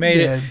fun. It made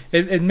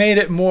it made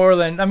it more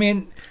than. I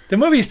mean, the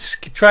movie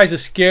tries to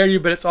scare you,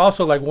 but it's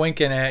also like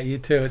winking at you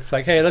too. It's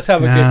like, hey, let's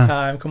have a Yeah. good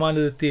time. Come on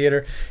to the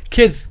theater.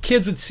 Kids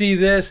would see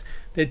this.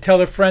 They'd tell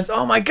their friends,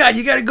 oh my God,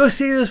 you got to go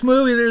see this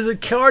movie. There's a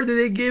card that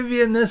they give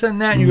you and this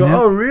and that. And you Yeah.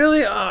 go, oh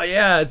really? Oh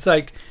yeah. It's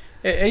like,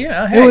 you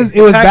know, hey,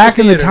 it was pack back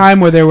the in the theater. time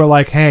where they were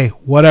like, hey,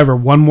 whatever,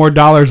 $1 more.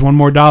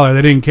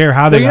 They didn't care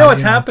how they Well, you got know it,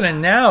 what's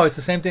happening now? It's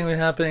the same thing that's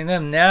happening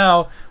then.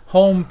 Now,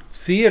 home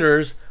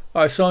theaters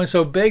are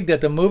so big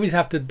that the movies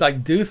have to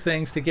like do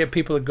things to get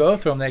people to go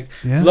through them, like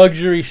Yeah.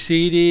 luxury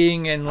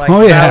seating and like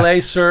Oh, yeah.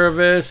 valet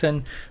service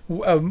and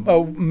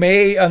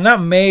not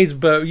maids,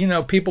 but you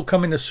know, people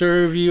coming to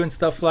serve you and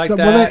stuff like So,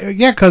 that. well,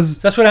 yeah, because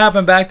That's what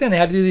happened back then. They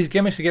had to do these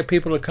gimmicks to get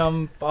people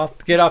to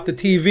get off the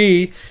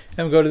TV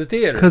and go to the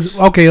theater.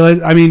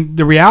 I mean,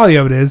 the reality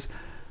of it is,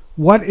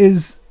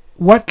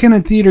 what can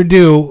a theater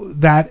do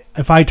that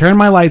if I turn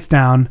my lights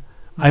down,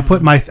 I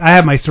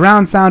have my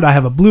surround sound, I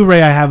have a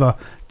Blu-ray, I have a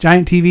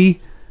giant TV.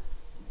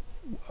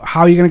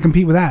 How are you going to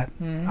compete with that?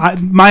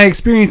 My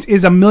experience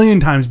is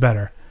 1,000,000 times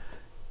better.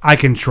 I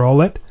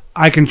control it.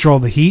 I control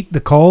the heat,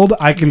 the cold.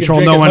 I control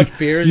drink no as one, much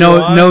beer as you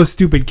want. no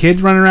stupid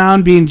kids running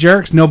around being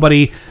jerks.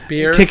 Nobody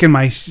Beer. kicking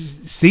my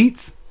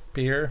seats.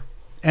 Beer.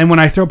 And when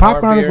I throw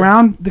popcorn on the beer.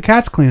 ground, the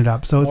cats clean it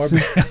up. So More it's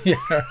beer.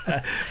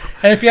 Yeah.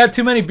 And if you had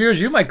too many beers,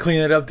 you might clean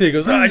it up too. He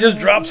goes, I just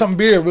dropped some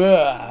beer.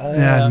 Blah.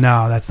 yeah,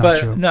 no, that's not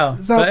true. No.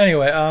 So- but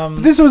anyway,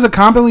 This was a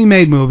competently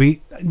made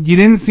movie. You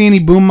didn't see any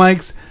boom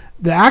mics.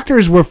 The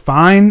actors were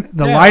fine.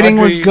 The Yeah, lighting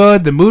was Audrey-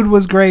 good. The mood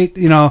was great.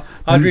 You know,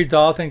 Audrey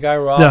Dalton, Guy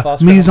Raz, the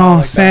Oscar mise Isaac, en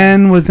like that.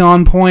 scène was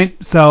on point.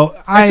 So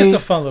It's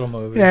just a fun little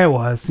movie. Yeah, it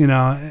was. You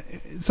know.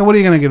 So what are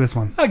you gonna give this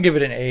one? I'll give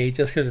it an 8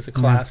 just because it's a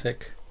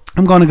classic.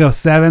 I'm going to go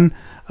 7.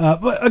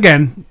 But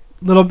again,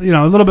 a little bit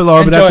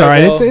lower, but that's all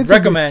right. Enjoyable. It's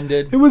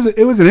recommended. It was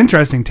an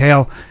interesting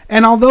tale,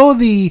 and although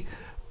the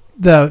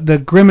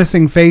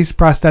grimacing face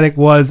prosthetic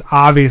was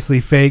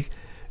obviously fake,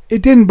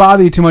 it didn't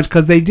bother you too much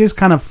because they just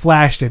kind of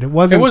flashed it. It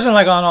wasn't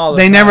like on all the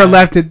They time. never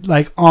left it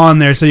like on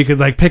there so you could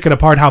like pick it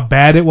apart how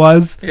bad it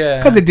was.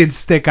 Yeah. Because it did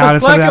stick out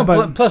and stuff like that.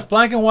 But Plus,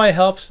 black and white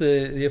helps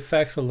the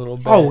effects a little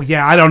bit. oh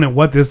yeah, I don't know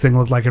what this thing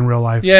looked like in real life. Yeah,